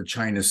forecast for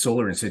China's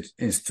solar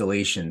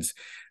installations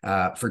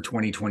for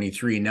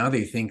 2023. Now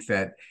they think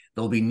that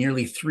there'll be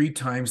nearly 3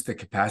 times the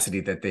capacity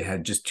that they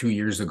had just 2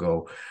 years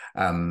ago.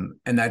 And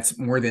that's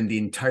more than the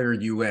entire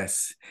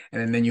US.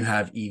 And then you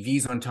have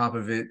EVs on top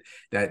of it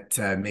that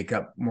make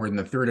up more than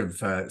a third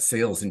of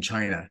sales in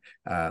China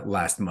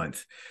last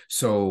month.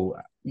 So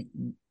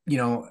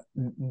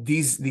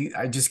these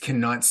I just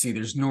cannot see,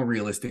 there's no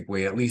realistic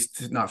way, at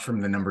least not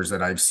from the numbers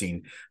that I've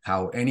seen,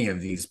 how any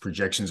of these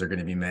projections are going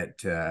to be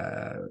met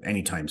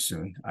anytime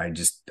soon. I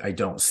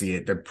don't see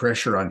it. The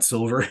pressure on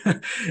silver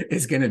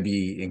is going to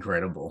be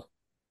incredible.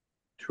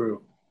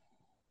 True.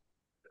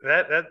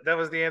 That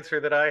was the answer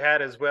that I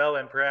had as well.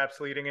 And perhaps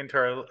leading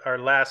into our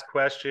last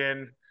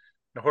question,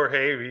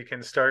 Jorge, we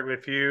can start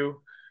with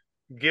you.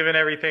 Given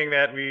everything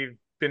that we've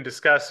been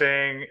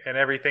discussing and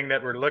everything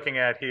that we're looking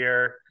at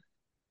here,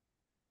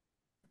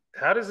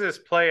 how does this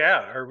play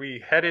out? Are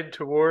we headed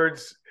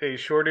towards a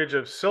shortage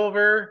of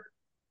silver?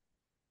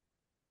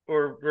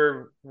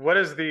 Or what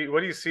do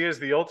you see as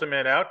the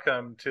ultimate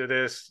outcome to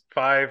this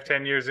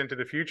 5-10 years into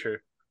the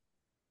future?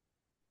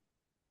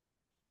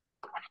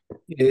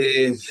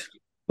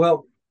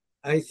 Well,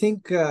 I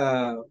think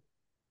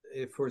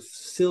for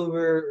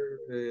silver,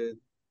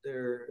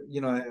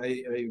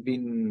 I've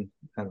been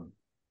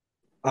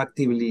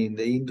actively in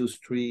the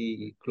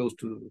industry close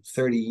to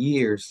 30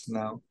 years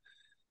now.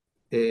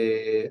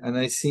 And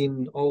I've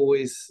seen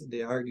always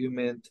the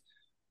argument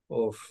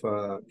of,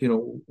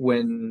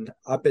 when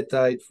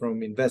appetite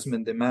from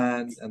investment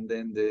demand and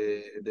then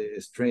the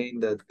strain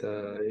that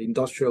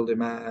industrial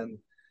demand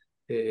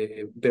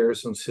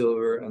bears on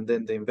silver, and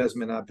then the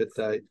investment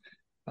appetite,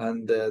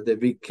 and the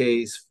big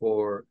case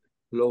for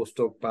low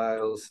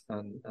stockpiles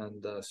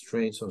and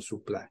strains on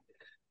supply.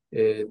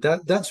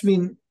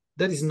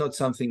 That is not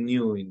something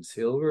new in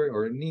silver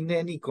or in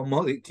any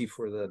commodity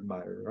for that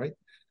matter, right?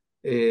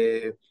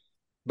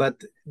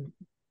 But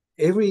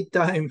every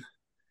time,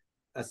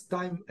 as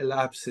time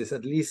elapses,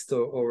 at least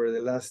over the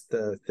last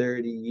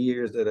 30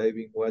 years that I've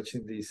been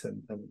watching this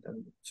and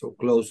so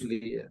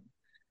closely,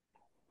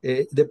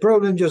 the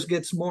problem just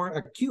gets more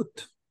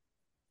acute,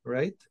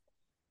 right?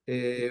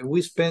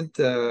 We spent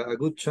a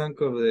good chunk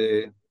of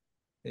the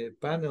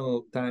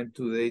panel time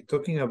today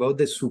talking about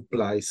the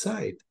supply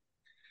side.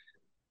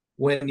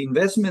 When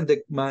investment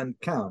demand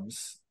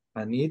comes,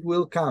 and it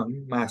will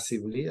come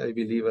massively, I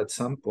believe, at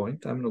some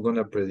point. I'm not going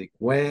to predict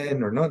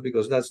when or not,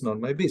 because that's not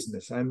my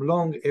business. I'm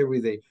long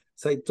every day.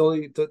 As I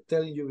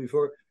telling you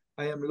before,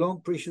 I am long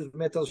precious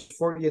metals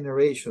for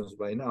generations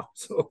by now.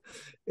 So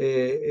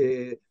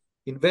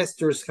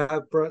investors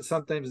have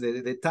sometimes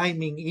the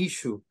timing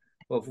issue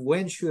of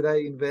when should I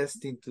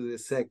invest into the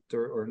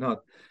sector or not.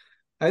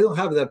 I don't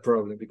have that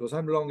problem because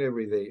I'm long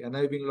every day, and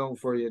I've been long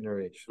for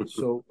generations.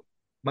 So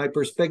my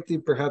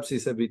perspective perhaps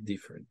is a bit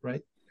different,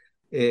 right?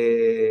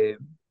 I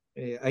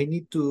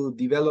need to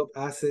develop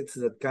assets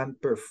that can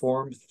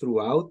perform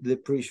throughout the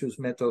precious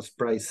metals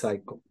price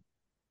cycle,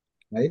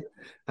 right?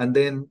 And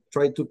then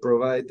try to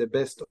provide the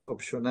best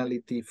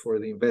optionality for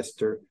the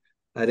investor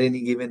at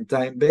any given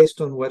time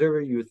based on whatever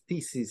your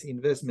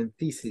investment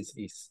thesis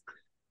is.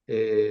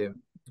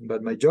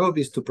 But my job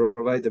is to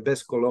provide the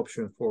best call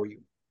option for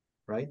you,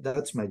 right?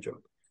 That's my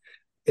job.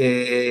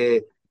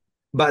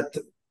 But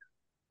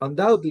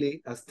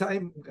undoubtedly, as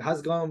time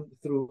has gone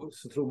through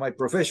my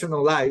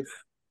professional life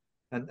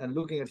and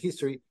looking at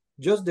history,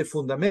 just the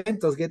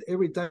fundamentals get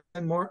every time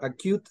more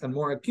acute and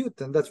more acute,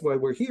 and that's why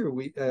we're here.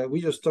 We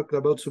just talked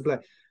about supply.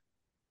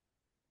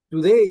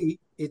 Today,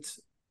 it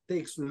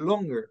takes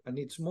longer and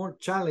it's more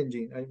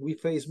challenging, and we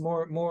face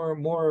more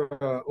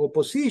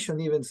opposition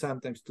even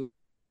sometimes to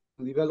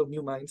develop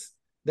new mines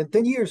than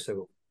 10 years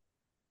ago.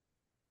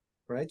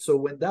 Right? So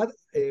when that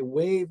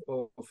wave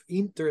of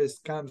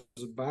interest comes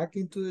back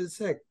into the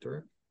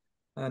sector,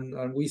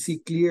 and we see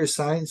clear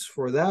signs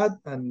for that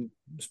and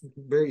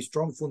very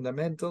strong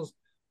fundamentals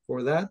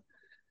for that,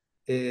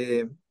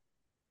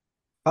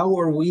 how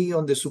are we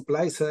on the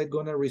supply side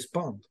going to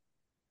respond?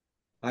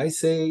 I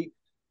say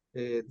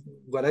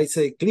what I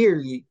say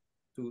clearly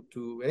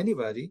to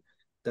anybody,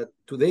 that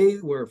today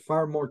we're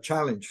far more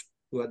challenged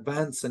to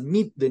advance and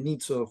meet the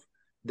needs of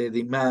the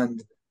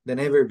demand than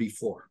ever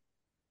before.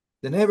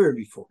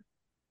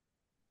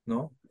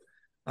 No?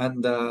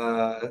 And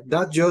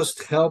that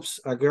just helps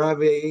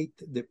aggravate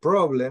the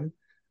problem,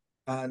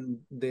 and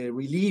the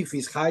relief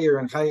is higher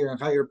and higher and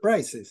higher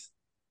prices,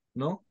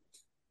 no?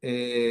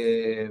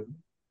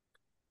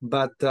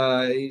 But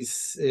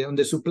on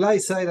the supply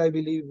side, I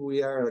believe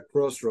we are at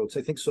crossroads.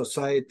 I think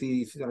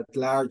society at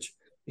large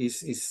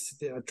is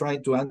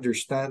trying to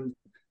understand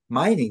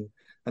mining.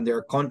 And there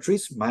are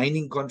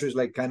mining countries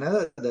like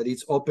Canada, that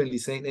is openly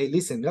saying, hey,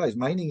 listen, guys,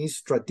 mining is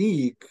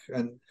strategic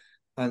and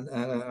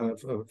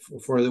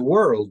for the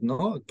world,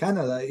 no?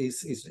 Canada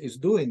is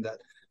doing that.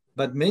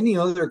 But many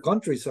other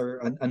countries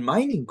and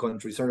mining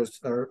countries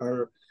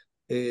are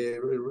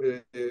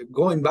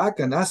going back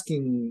and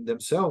asking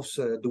themselves,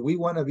 do we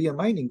want to be a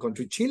mining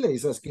country? Chile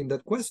is asking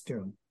that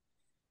question.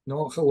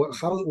 No,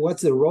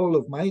 what's the role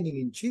of mining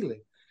in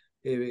Chile?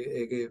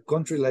 A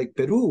country like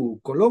Peru,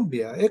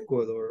 Colombia,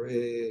 Ecuador,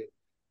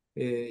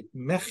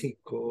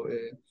 Mexico,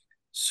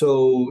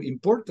 so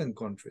important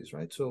countries,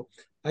 right? So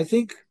I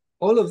think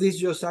all of this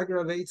just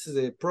aggravates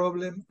the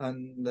problem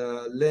and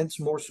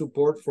lends more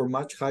support for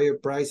much higher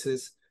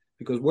prices,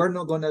 because we're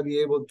not going to be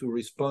able to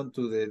respond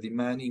to the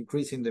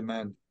increasing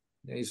demand.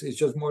 It's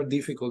just more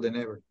difficult than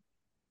ever.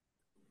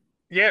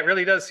 Yeah, it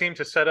really does seem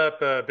to set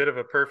up a bit of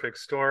a perfect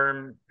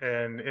storm.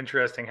 And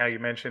interesting how you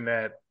mentioned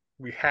that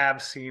we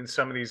have seen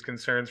some of these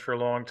concerns for a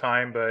long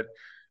time, but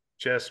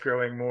just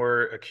growing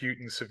more acute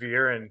and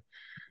severe. And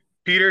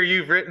Peter,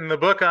 you've written the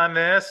book on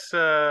this,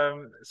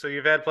 so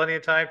you've had plenty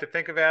of time to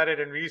think about it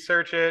and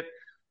research it.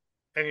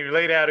 And you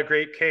laid out a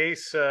great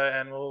case,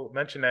 and we'll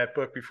mention that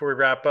book before we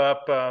wrap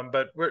up.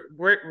 But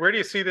where do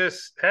you see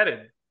this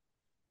headed?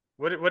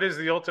 What is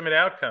the ultimate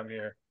outcome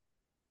here?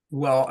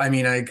 Well, I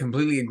mean, I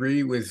completely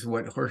agree with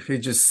what Jorge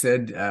just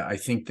said. I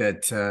think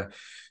that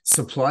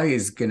supply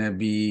is going to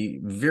be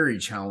very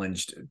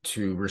challenged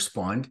to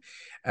respond.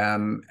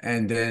 And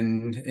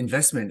then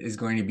investment is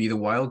going to be the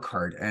wild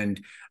card.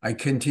 And I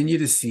continue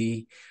to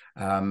see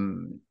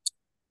the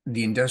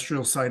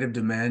industrial side of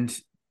demand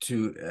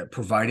to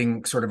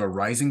providing sort of a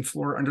rising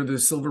floor under the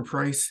silver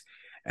price,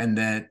 and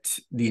that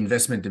the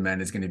investment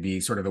demand is going to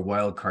be sort of the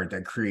wild card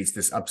that creates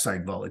this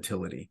upside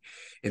volatility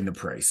in the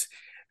price.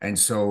 And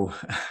so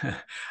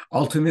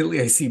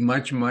ultimately, I see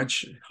much,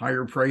 much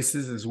higher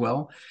prices as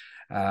well.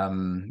 I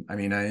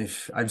mean,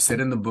 I've said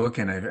in the book,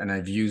 and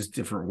I've used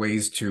different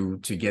ways to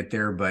get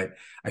there, but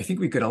I think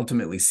we could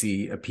ultimately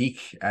see a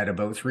peak at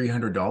about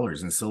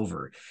 $300 in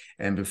silver.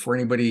 And before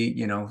anybody,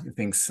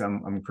 thinks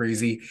I'm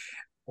crazy,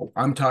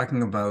 I'm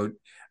talking about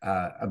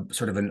a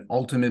sort of an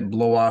ultimate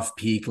blow off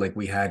peak like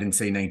we had in,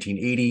 say,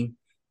 1980.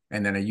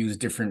 And then I use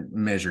different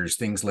measures,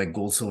 things like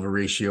gold silver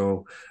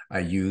ratio. I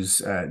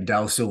use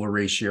Dow silver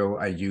ratio.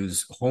 I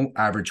use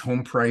average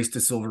home price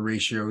to silver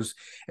ratios.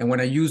 And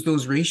when I use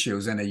those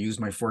ratios and I use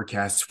my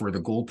forecasts for the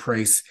gold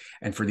price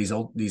and for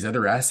these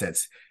other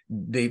assets,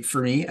 they,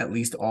 for me at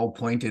least, all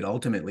pointed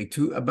ultimately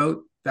to about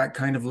that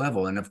kind of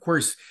level. And of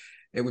course,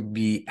 it would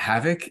be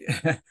havoc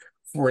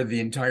for the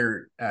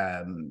entire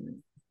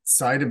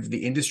side of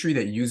the industry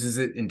that uses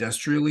it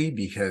industrially,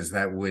 because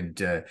that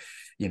would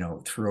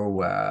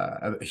throw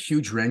a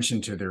huge wrench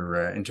into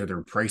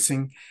their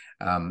pricing.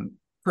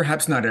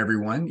 Perhaps not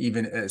everyone,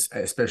 even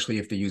especially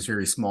if they use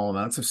very small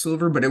amounts of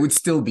silver, but it would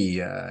still be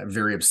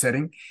very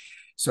upsetting.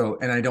 So,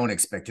 and I don't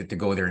expect it to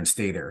go there and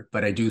stay there,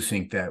 but I do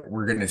think that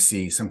we're going to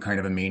see some kind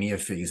of a mania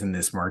phase in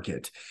this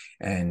market,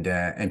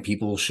 and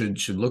people should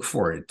look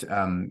for it,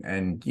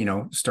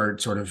 and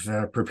start sort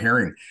of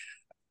preparing.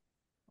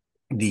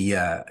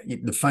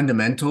 The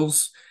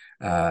fundamentals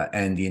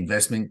and the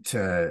investment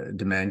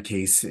demand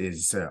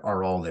case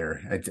are all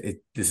there.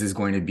 This is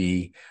going to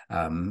be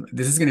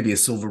a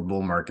silver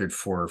bull market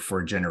for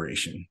a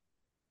generation.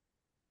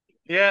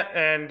 Yeah,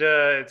 and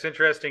it's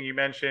interesting you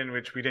mentioned,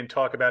 which we didn't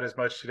talk about as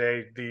much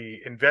today, the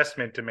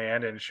investment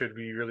demand, and should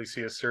we really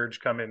see a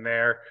surge come in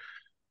there,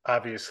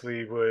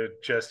 obviously would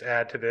just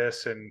add to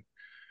this. And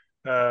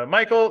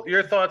Michael,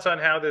 your thoughts on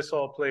how this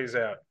all plays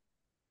out?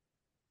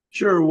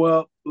 Sure.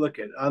 Well, look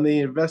at on the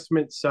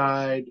investment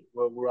side,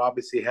 well, we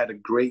obviously had a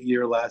great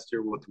year last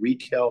year with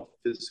retail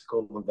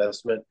physical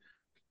investment,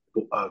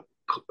 uh,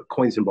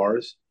 coins and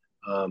bars,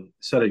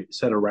 set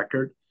a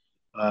record.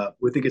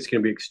 We think it's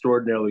going to be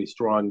extraordinarily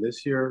strong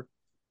this year.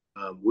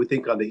 We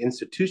think on the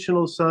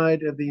institutional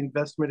side of the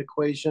investment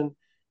equation,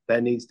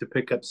 that needs to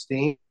pick up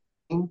steam.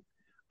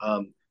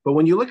 But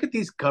when you look at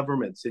these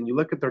governments and you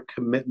look at their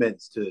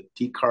commitments to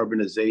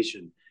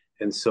decarbonization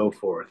and so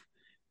forth,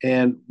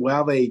 and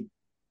while they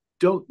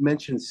don't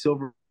mention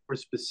silver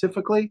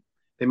specifically,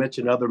 they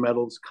mention other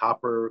metals,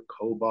 copper,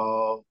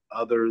 cobalt,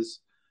 others.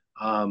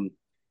 Um,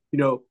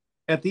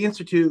 at the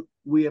Institute,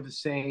 we have a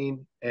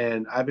saying,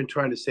 and I've been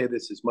trying to say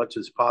this as much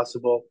as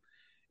possible.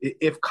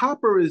 If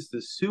copper is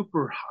the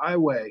super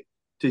highway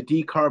to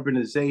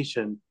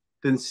decarbonization,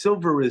 then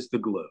silver is the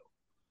glue.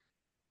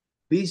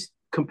 These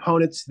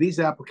components, these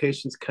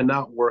applications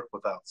cannot work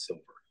without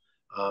silver.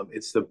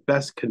 It's the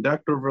best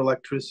conductor of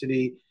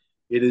electricity.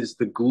 It is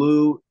the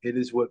glue. It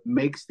is what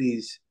makes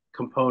these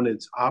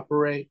components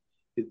operate.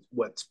 It's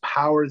what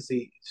powers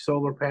the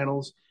solar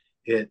panels.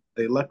 The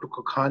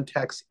electrical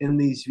contacts in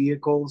these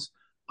vehicles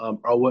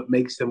are what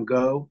makes them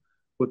go.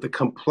 With the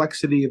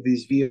complexity of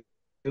these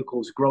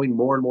vehicles growing,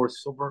 more and more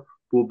silver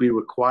will be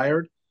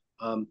required.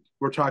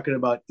 We're talking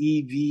about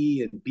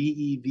EV and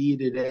BEV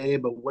today,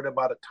 but what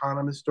about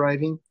autonomous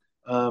driving,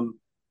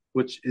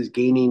 which is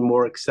gaining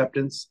more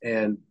acceptance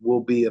and will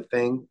be a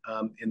thing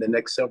in the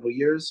next several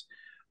years?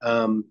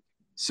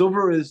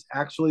 Silver is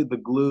actually the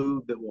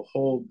glue that will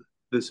hold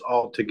this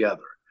all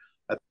together.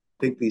 I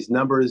think these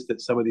numbers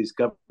that some of these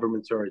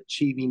governments are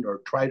achieving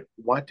or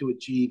want to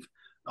achieve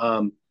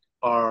are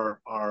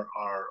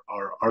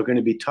going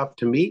to be tough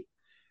to meet.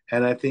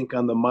 And I think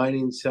on the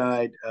mining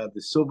side,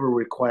 the silver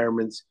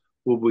requirements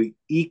will be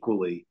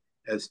equally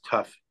as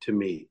tough to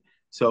meet.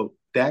 So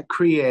that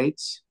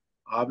creates,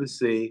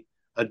 obviously,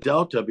 a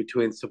delta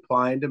between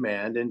supply and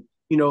demand. And,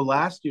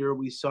 last year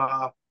we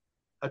saw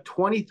a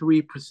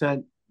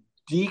 23%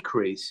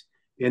 decrease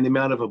in the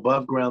amount of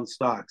above ground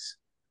stocks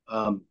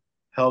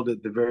held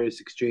at the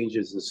various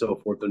exchanges and so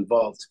forth and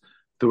vaults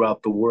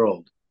throughout the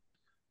world.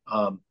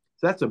 So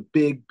that's a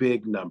big,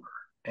 big number.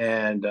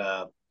 And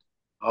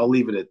I'll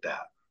leave it at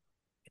that.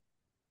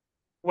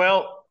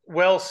 Well,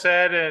 well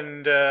said,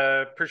 and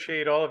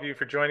appreciate all of you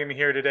for joining me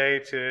here today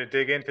to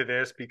dig into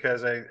this,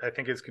 because I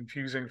think it's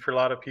confusing for a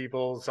lot of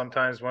people.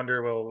 Sometimes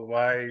wonder, well,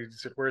 why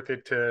is it worth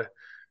it to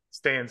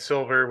stay in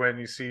silver when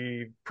you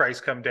see price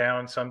come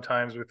down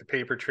sometimes with the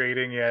paper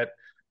trading? Yet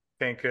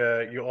I think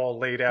you all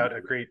laid out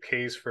a great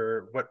case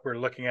for what we're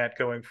looking at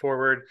going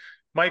forward.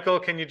 Michael,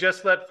 can you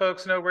just let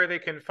folks know where they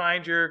can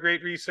find your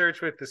great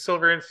research with the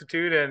Silver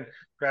Institute, and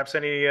perhaps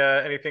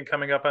anything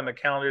coming up on the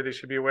calendar they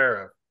should be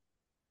aware of?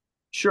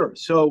 Sure.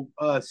 So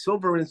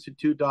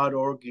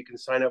silverinstitute.org, you can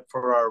sign up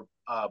for our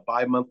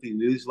bi-monthly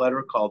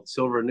newsletter called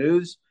Silver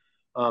News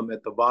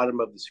at the bottom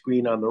of the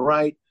screen on the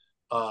right.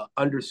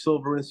 Under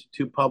Silver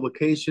Institute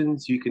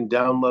publications, you can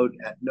download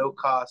at no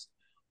cost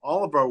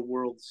all of our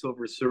World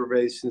Silver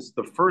Surveys since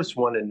the first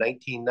one in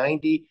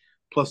 1990,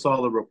 plus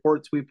all the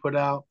reports we put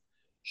out.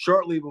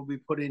 Shortly, we'll be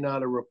putting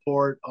out a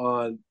report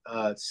on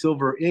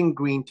silver in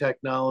green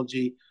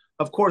technology,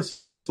 of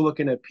course,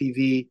 looking at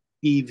PV,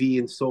 EV,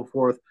 and so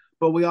forth.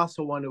 But we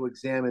also want to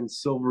examine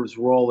silver's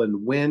role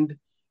in wind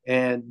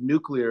and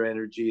nuclear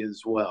energy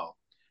as well.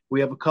 We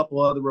have a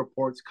couple other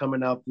reports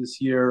coming out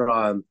this year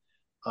on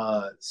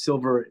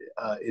silver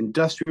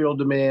industrial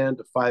demand,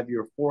 a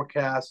 5-year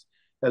forecast,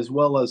 as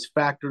well as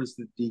factors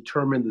that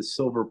determine the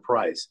silver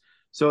price.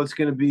 So it's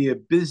going to be a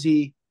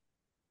busy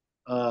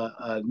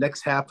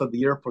next half of the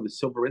year for the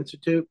Silver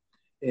Institute,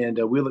 and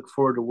we look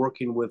forward to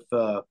working with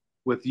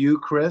you,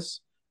 Chris,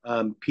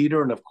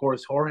 Peter, and of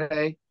course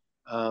Jorge,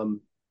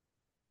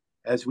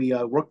 as we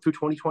work through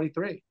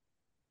 2023.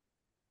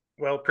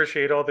 Well,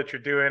 appreciate all that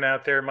you're doing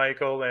out there,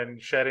 Michael,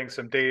 and shedding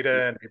some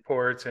data and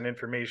reports and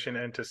information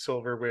into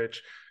silver,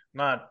 which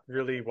not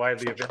really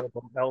widely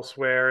available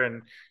elsewhere.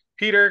 And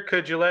Peter,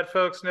 could you let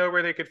folks know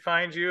where they could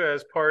find you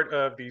as part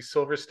of the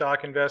Silver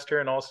Stock Investor,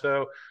 and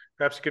also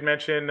perhaps you could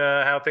mention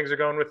how things are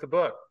going with the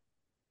book?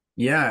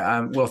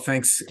 Yeah, well,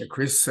 thanks,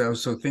 Chris. So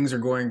things are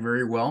going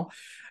very well.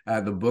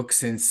 The book,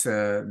 since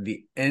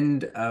the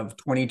end of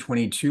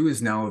 2022,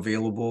 is now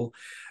available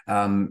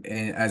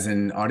as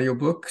an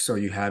audiobook. So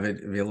you have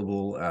it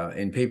available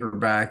in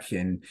paperback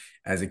and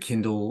as a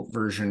Kindle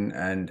version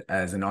and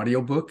as an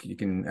audiobook. You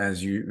can,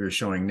 as you're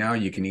showing now,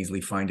 you can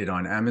easily find it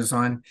on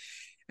Amazon.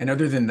 And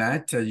other than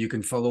that, you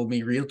can follow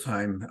me real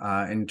time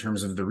in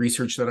terms of the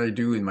research that I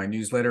do in my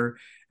newsletter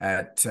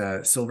at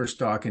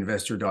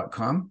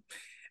silverstockinvestor.com.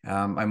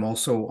 I'm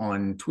also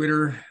on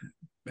Twitter.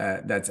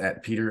 That's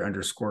at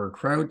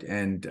Peter_Kraut,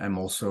 and I'm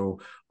also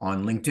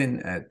on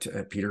LinkedIn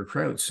at Peter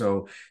Kraut.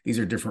 So these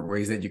are different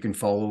ways that you can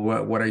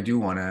follow what I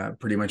do on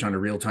pretty much on a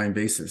real-time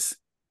basis.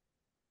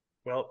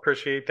 Well,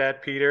 appreciate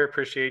that, Peter.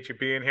 Appreciate you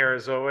being here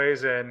as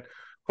always. And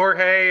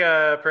Jorge,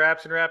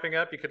 perhaps in wrapping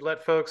up, you could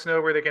let folks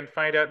know where they can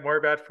find out more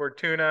about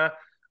Fortuna.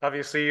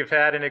 Obviously, you've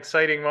had an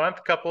exciting month.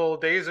 A couple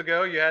of days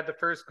ago, you had the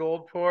first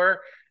gold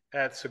pour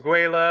at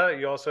Seguela.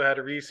 You also had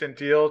a recent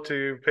deal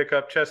to pick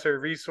up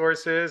Chesser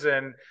Resources,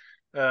 and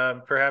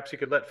perhaps you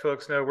could let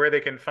folks know where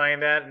they can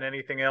find that and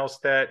anything else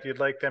that you'd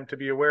like them to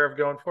be aware of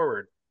going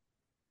forward.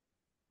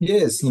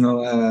 Yes,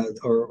 our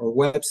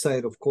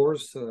website, of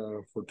course,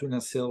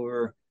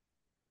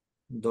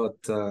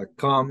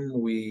 fortunasilver.com.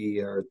 We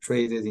are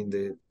traded in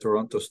the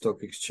Toronto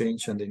Stock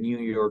Exchange and the New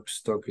York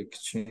Stock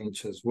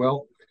Exchange as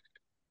well.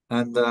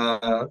 And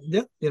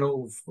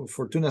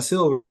Fortuna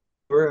Silver,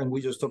 and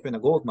we just opened a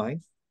gold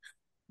mine.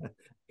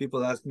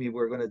 People ask me if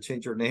we're going to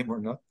change our name or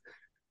not,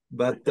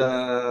 but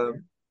no,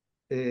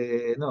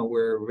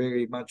 we're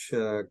very much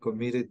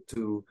committed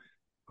to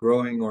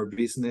growing our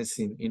business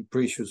in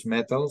precious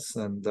metals,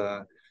 and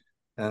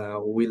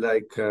we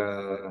like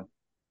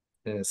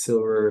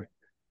silver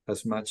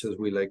as much as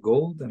we like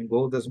gold, and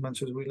gold as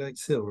much as we like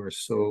silver.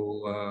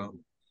 So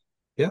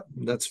yeah,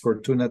 that's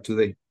Fortuna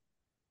today.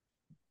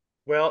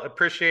 Well,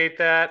 appreciate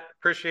that.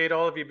 Appreciate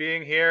all of you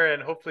being here,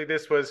 and hopefully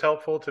this was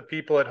helpful to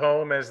people at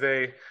home as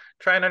they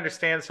try and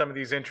understand some of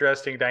these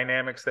interesting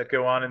dynamics that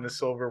go on in the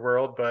silver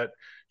world. But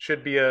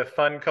should be a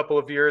fun couple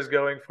of years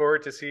going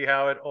forward to see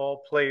how it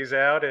all plays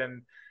out.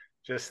 And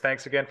just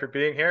thanks again for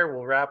being here.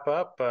 We'll wrap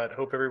up, but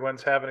hope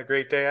everyone's having a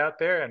great day out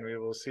there, and we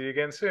will see you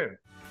again soon.